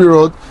festive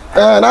period.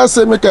 And I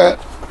say make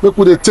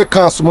we dey take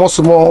am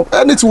small.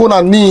 Anything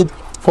una need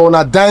for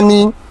una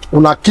dining,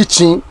 una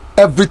kitchen,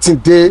 everything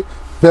dey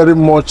very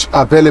much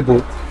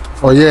available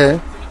for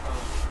here.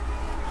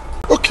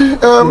 Okay,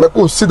 make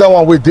we see that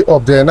one wey dey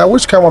up there. Now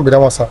which kind one be that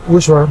one, sir?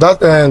 Which one?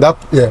 That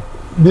yeah.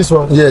 This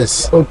one?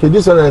 Yes. Okay,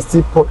 this one is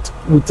still pot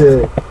with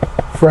a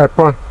fry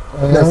pan.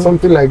 There's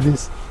something like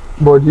this.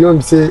 But you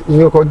don't say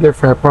you can't get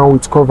fry pan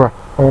with cover.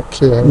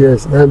 Okay.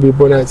 Yes, that'll be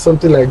but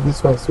something like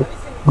this one. So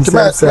the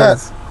same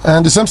size.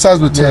 And the same size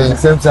with the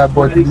same size,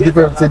 but the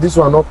difference say this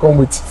one not come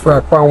with fry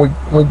pan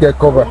we get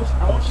cover.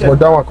 But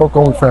that one can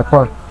come with fry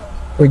pan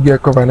we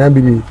get cover, and that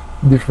be the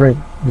difference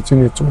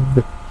between the two of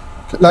them.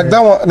 Like that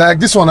one, like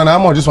this one, and how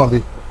much this one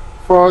be?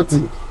 40.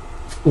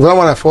 That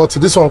one at 40.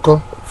 This one come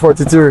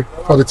 43.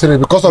 43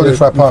 because of the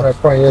fry pan. The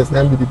fry pan, yes,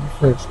 that be the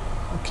difference.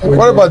 Okay.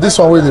 What about this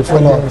one with the fry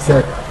pan?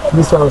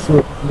 This one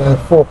so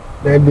 4.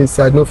 Then this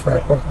side no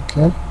fry pan.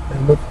 Okay.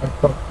 And no fry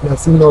pan. Now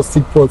see no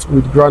stick pot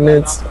with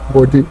granite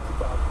body.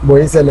 But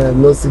inside I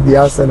no see the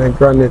outside and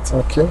granite.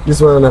 Okay.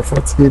 This one at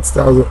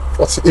 48,000.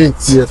 48.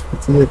 Yes,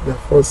 48. The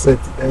 4 set.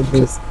 And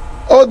this.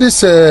 All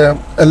this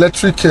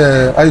electric,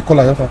 how you call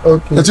it?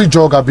 Okay. Electric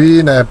jug, I be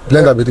in a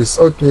blender with this.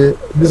 Okay.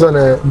 This one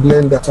a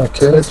blender.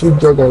 Okay. Electric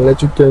jug and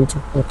electric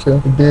kettle. Okay.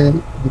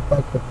 The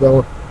back of that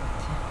one.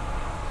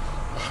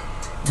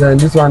 Then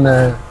this one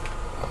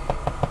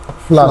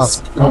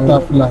flask.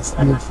 Water flask.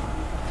 Yes.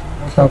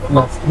 Water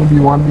flask. Maybe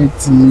you want make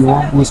tea, you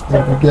want go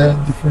spoon. You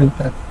get different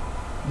type.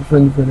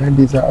 Different and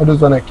these are all those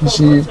one are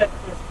kitchen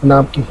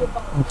napkin.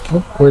 Okay.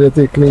 Where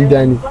they take clean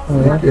dining.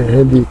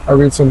 They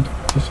arrange some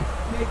kitchen.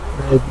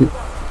 Okay.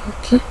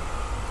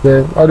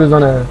 Then all those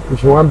one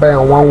if you want buy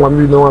and one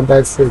you don't want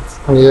buy set.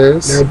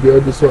 Yes. Then be all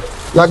this one.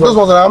 Like those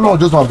ones, how much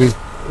this one be?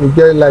 You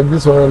get like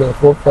this one at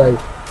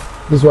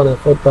 4,500. This one at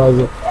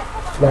 4,000.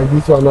 Like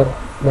this one at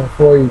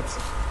 4,800.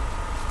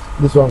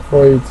 This one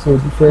 4,800. So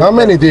different. How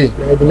many day?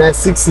 The next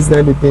 6 is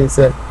 90 days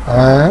inside.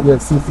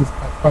 Yes, 6 is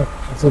pack.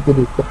 So to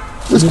the top.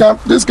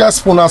 This guy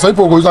spoon now, so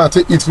people go use and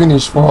take it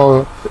finish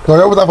for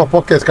every time for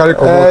pocket carry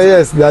come out.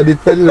 Yes, they are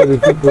depending on the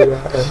people.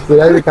 So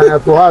that you can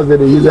have for us, they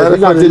use it. You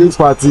can take this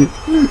party,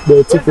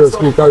 they take your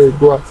spoon, carry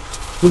go out.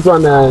 This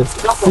one is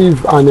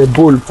sieve and a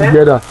bowl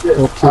together.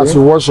 Okay. As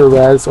you wash your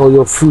rice or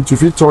your fruit,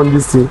 if you turn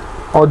this thing,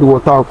 all the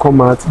water will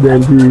come out.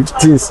 Then the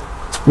things,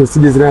 you see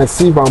this nice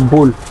sieve and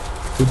bowl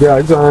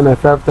together. This one is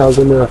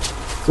 5,000 naira.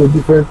 So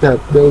different type.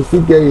 Then you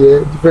still get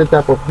here different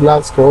type of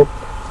glass cup.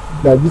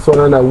 Like this one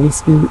and a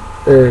whiskey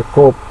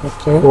cup.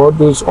 Okay. All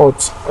those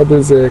hot, all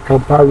those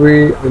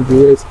Campari and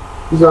the rest.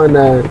 This one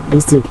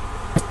this thing,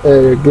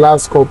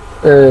 glass cup,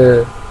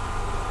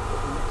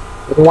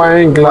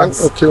 wine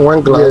glass. Okay,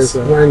 wine glass.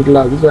 Yes, wine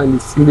glass. This one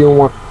is slim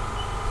one.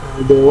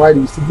 And then while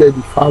you still get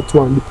the fat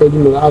one,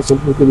 depending on how some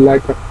people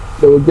like it.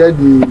 They will get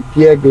the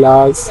beer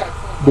glass,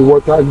 the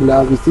water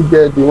glass. You still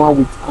get the one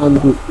with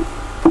handle.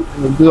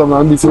 And this one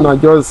I'm missing.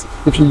 Just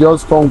if you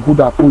just turn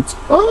good at put.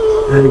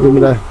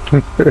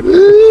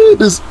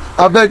 This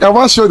I beg, I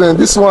want to show them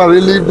this one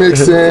really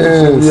makes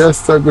sense.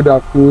 Yes, so good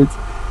at food.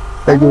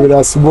 I give it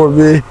a small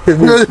way.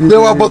 They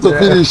were about to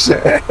finish.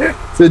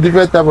 So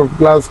different type of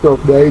glass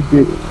cup they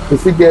you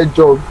still get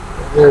job.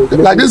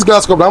 Like this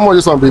glass cup, how much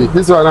this one be?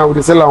 This one now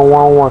we sell on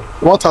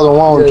 1,100.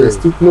 1,100.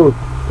 Yes, no.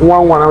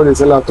 one now they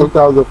sell at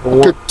 2,000 for one.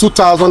 Okay,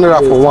 2,000 naira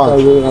for one.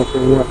 2,000 naira for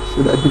one.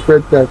 So that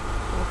different type.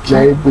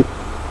 Okay.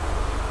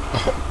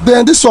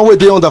 Then this one we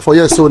dey under for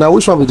years. So now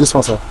which one be this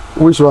one, sir?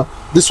 Which one?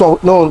 This one,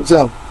 no,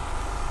 Sam.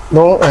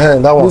 No,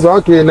 that one. This one,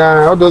 okay,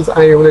 now all those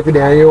iron,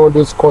 they iron all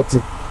those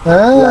cutting.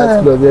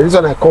 This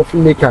one a coffee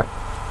maker.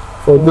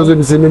 For those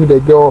who say maybe they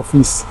get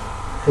office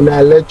and the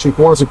electric,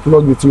 once you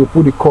plug it, you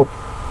put the cup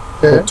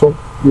on top,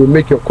 you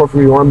make your coffee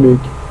you want to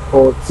make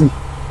or tea,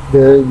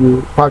 then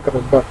you pack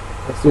and back.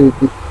 So you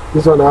pick.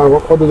 This one,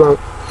 all those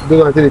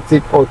ones they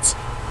take out.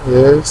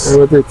 Yes. And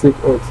what they take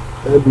out.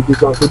 And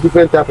this one, so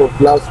different type of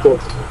glass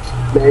cups.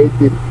 Like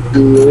the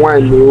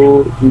wine,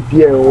 the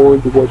beer,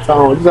 the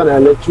water. This one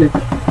electric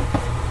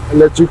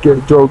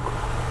jug.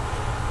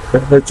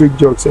 Electric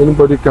jug, so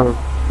anybody can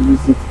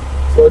use it.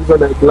 So this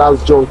one a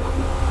glass jug.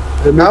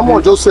 And how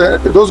much those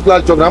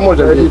glass jugs? How much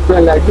are they?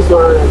 Different, like this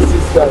one at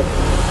 6,000,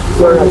 this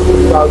one at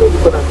 6,000,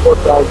 this one at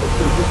 4,000. So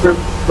different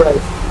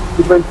price,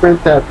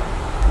 different type.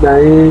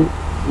 Nine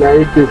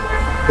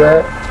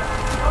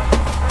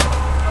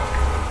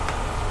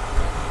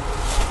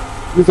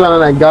this one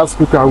like gas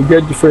cooker, we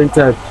get different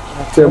type.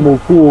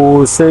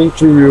 Thermocool,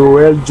 Century,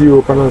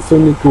 LG,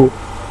 Panasonic,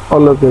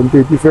 all of them.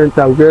 They different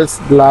type. We get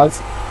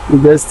glass, we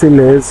get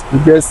stainless, we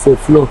get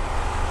Teflon.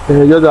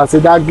 Just as I say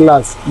that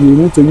glass, you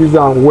need to use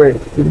that well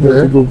if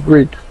it will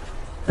break.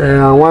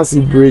 And once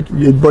it break,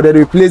 but they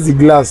replace the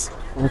glass.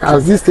 Okay.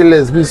 As this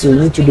stainless be, so you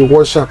need to the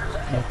washer.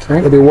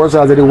 Okay. The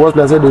washer, the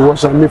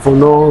washer made for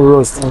no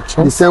rust.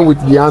 Okay. The same with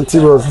the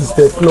anti-rust,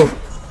 the Teflon.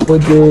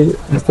 With the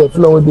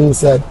Teflon with the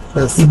inside,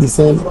 and see the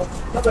same. The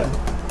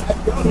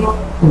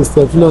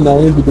Teflon that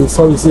will be the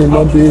sorry say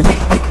not the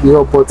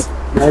but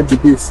might be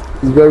this.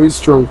 It's very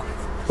strong.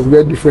 It's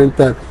very different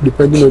type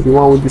depending on the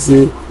one what you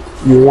say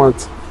you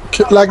want.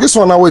 Okay, like this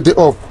one now with the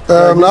up.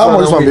 Now how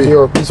much this one be?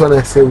 This one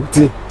is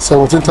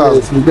 17,000.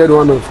 Yes, you get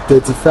one of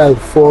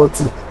 35,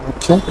 40.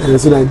 Okay.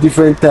 And so like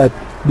different type.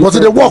 But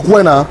they work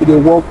well now? They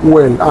work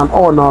well and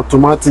all now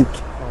automatic.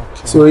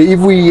 Okay. So if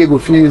we go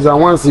fuse and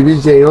once you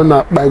reach there, you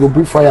know by go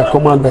bring fire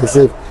command by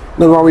itself.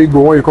 No one we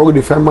go when you call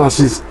the fire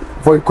masses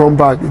before you come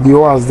back, the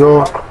whole has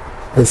don't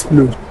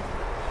explode.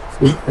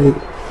 So,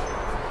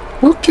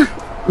 okay.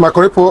 My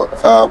correct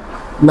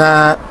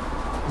now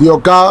your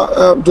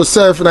guy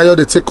Joseph and I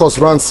they take us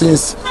around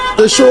since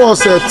they show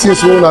us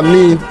things we wanna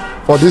need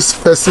for this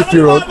festive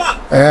period.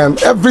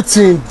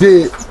 Everything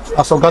they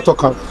as some guy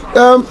talk.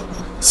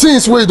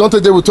 Since we don't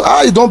take with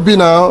how you don't be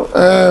now,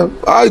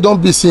 how you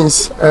don't be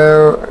since.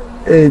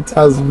 It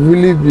has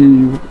really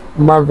been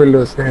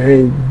marvelous.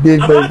 Very,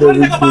 very good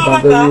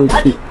and very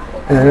okay.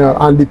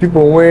 And the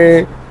people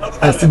where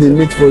I still they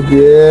meet for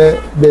there,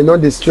 they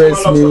not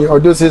distress me.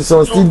 Although say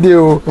some still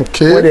do.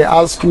 Okay. When they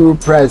ask you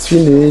price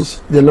finish,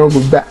 they not go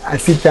back. I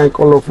still thank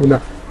all of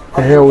una.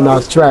 Una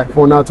try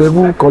for now to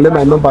even collect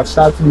my number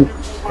start me.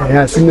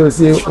 I still know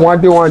say one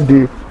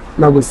day.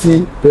 Now go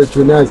see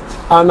patronize.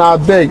 And I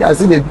beg, I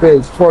see the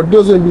beg for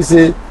those who be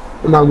say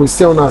now go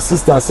see on our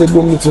sister say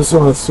go meet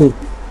so and so.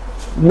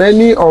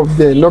 Many of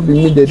them not be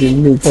me that they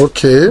meet.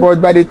 Okay. But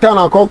by the time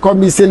I call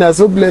me saying I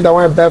so blend I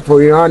want to buy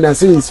for you and I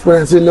say it's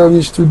fine. I say no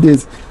reach 2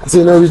 days. I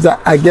say no reach that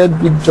I get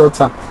big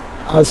jotter.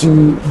 As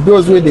you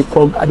those way they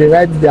come and they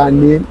write their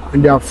name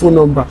and their phone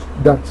number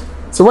that.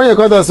 So when you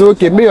come to say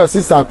okay, may your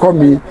sister call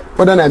me,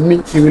 but then I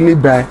mean you really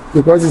buy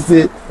because you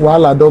say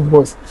wahala don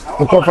boss.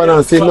 You come find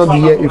and say not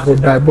be here if you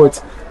buy,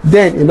 but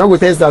then you not go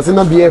test that say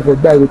not be here for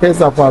buy. You test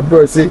that for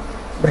abroad say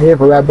na here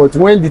for buy. But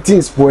when the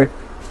things spoil,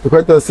 you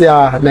come to say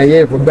na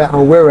here for buy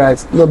and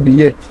whereas not be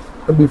here,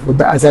 not be for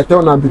buy. As I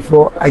told them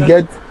before, I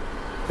get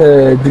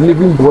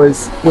delivering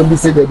boys when they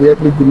say that they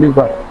help me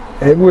deliver.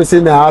 And even say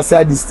na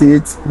outside the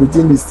state,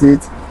 within the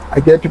state,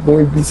 I get people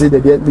when they say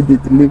that they help me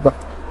deliver.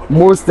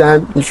 Most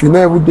time, if you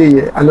know every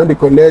day, I know they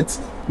collect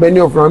many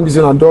of them. This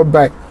one I don't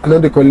buy. I know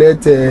they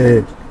collect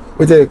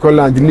what they call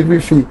a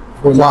delivery fee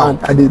for now.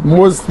 I did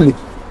mostly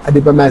I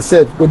did by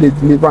myself. Go they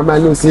deliver. I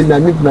know say I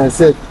meet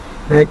myself.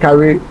 I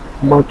carry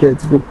market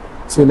go.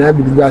 So now I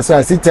be deliver. So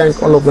I see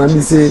thank all of them.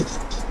 They say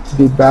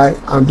they buy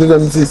and those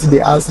them say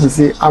they ask me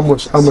say how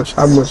much.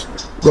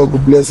 God go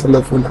bless all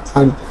of them.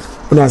 And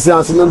when I say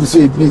I see them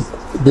say big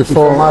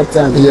before my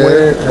time.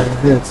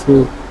 Yeah.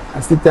 So I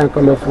still thank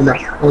all of them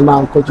on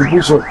our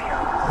contribution.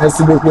 I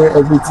still make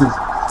everything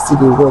still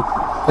dey work.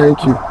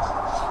 Thank you.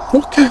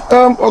 Okay.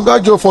 Oga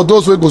Joe, for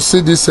those who go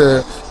see this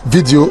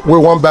video, we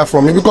want back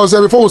from me because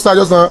before we start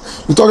just now,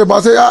 we talk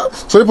about say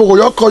so people go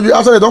just call you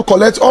after they don't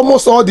collect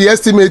almost all the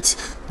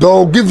estimates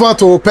they'll give out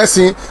to a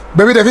person.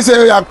 Maybe they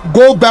say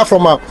go back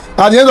from her.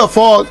 At the end of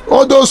all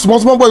those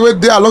small boys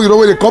wait there along the road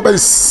where they come and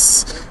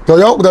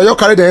they'll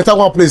carry the entire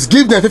one place.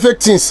 Give them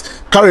perfect things,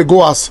 carry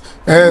goers.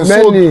 And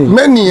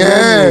many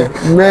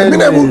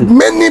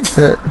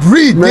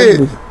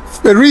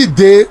read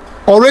day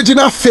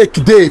original fake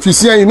day. If you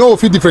see, you know,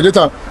 if you differentiate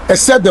them,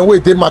 except the way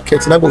they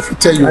market, and I go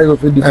tell you. I go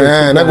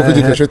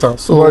differentiate them.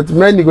 So, but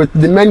many go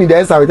the many the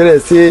I will tell you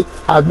say,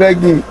 I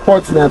beg you,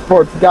 pot na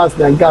pot, gas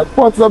na gas.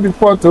 Pot not be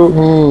pot.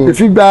 If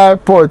you buy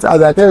pot,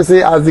 as I tell you,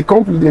 say as the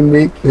company they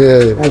make,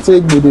 and say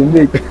go they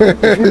make.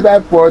 If you buy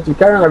pot, you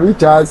carry a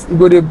recharge, you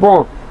go they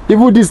burn.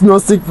 Even this no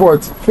stick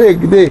pot,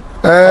 fake day,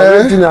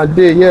 original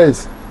day,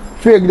 yes,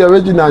 fake the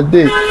original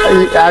day.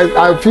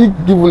 I feel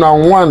given now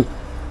one.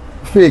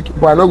 Fake,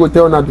 but I no go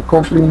tell una the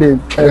company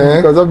name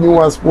because of me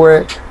was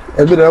spoil.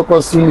 Everybody will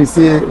call me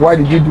say, why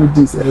did you do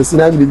this?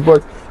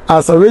 But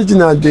as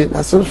original day,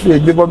 that's so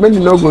fake. But many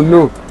no go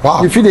know.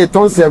 Wow. If they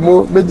turn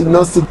semo, maybe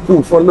not stick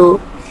to follow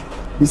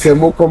the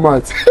semo come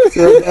out.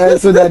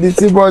 So that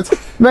it's but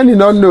many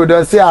don't know.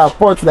 They say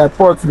pot like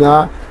pot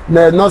now,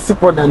 not stick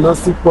pot and not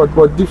stick pot,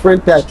 but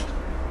different type.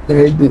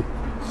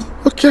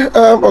 Okay,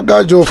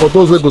 Oga Joe, for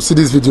those who go see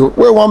this video,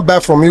 we want buy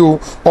from you,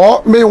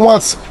 or may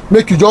want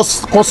make you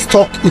just come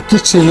stock a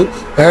kitchen,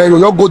 and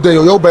you go there,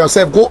 you by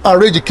yourself, go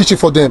arrange the kitchen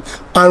for them,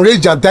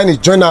 arrange your dining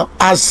journal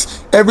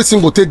as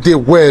everything will take day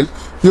well.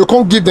 You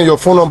can give them your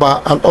phone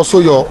number and also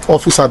your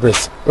office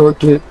address.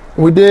 Okay,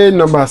 we dey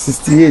number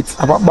 68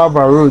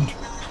 Bava Road.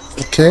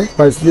 Okay,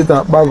 68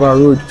 Bava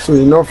Road, so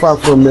you're not far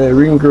from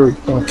Ring Road.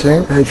 Okay,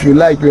 and if you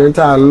like, you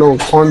enter along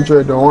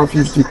 100 or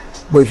 150,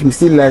 but if you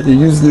still like, you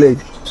use leg.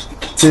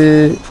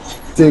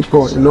 Take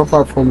on enough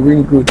far from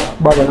Ring Road,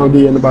 Baba now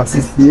dey number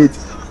 68,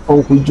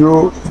 Uncle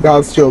Joe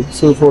gas shop.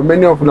 So for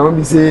many of them,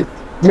 we say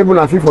maybe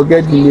una fit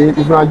forget the name.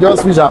 If una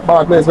just reach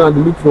about next one,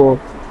 they look for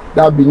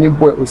that Benin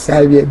boy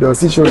Osavie, they'll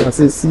see show and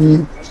say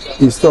see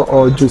his store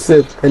or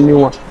Joseph,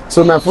 anyone.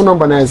 So my phone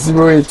number is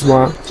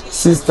 081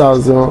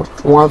 6000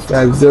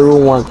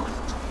 1501.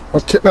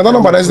 Okay, now that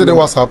number is the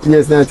WhatsApp.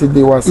 Yes, 90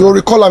 day WhatsApp. You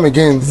recall them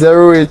again.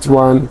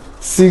 081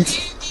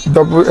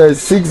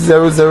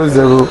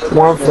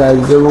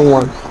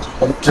 60001501.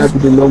 That be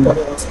the number.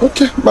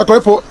 Okay, my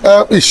people,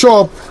 a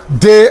shop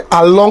they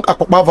along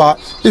Akpabava.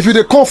 If you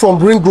they come from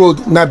Ring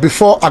Road now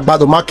before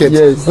Agbado Market,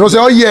 yes, you know say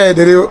oh yeah,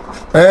 they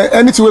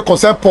anything we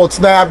concern ports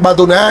now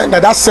Agbado now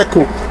that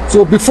circle.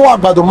 So before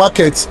Agbado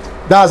Market,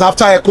 that's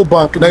after Eco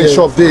Bank. Then yes,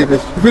 shop there.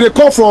 If you they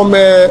come from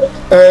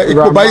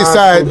Ikobayi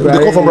side, they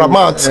come from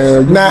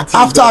Ramat. Now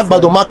after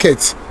Agbado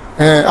Market.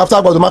 After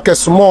about the market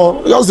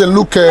small, just they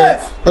look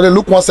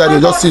one side, you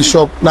just see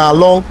shop now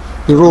along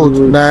the road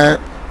now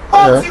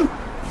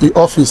the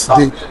office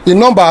the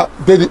number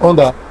they the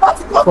under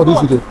for this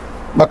video.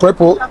 My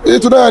people,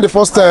 if today is the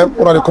first time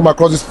when I come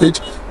across this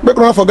page, make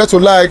sure not forget to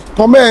like,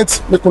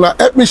 comment, make sure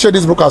help me share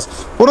this broadcast.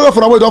 For those of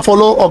you who don't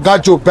follow Oga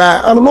Joe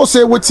back, and not say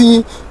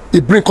wetin he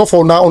bring up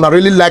for now, and I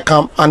really like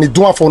him, and he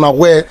do it for now.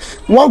 Where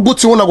one good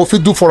thing when I go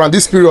fit do for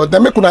this period,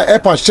 then make una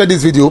help and share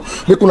this video.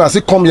 Make una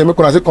say come here, make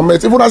una say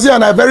comment. If una see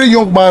and a very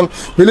young man,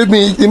 believe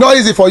me, it's not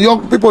easy for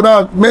young people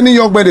now. Many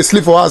young men they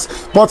sleep for us,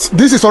 but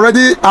this is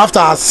already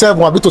after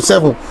 7, a bit to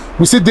 7.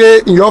 We see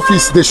they in your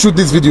office they shoot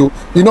this video.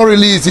 It's not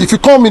really easy. If you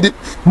come in the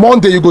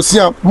Monday, you go see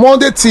him.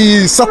 Monday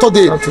till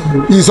Saturday,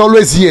 he's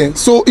always here.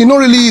 So it's not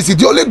really easy.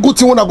 The only good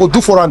thing when I go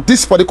do for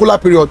this particular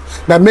period,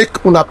 that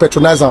make una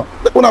patronize am.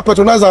 Make una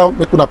patronize am.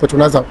 Make una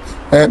patronize am.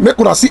 Make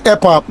una see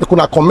help am. Make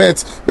una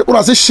comment. Make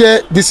una see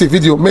share this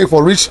video. Make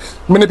for reach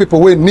many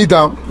people wey need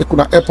am. Make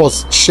una help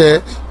us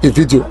share a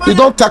video. You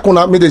don't tag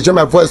una me dey hear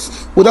my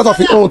voice. Without of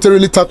your own to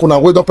really tag una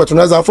wey don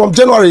patronize am from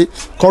January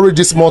come reach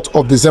this month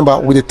of December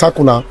with the tag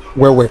una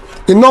well.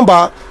 The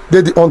number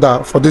they the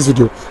under for this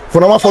video. For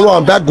now follow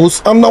and back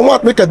goods. And now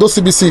want make a do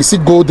CBC see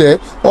go there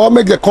or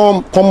make them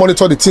come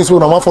monitor the things we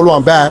now follow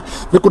and back.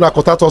 Make una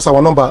contact us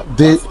our number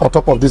they on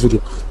top of this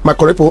video. My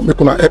correpo make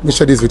una help me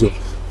share this video.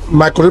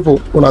 My correpo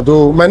una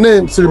do my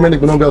name still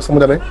remaining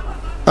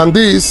and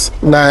this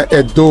na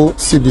Edo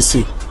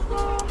CBC.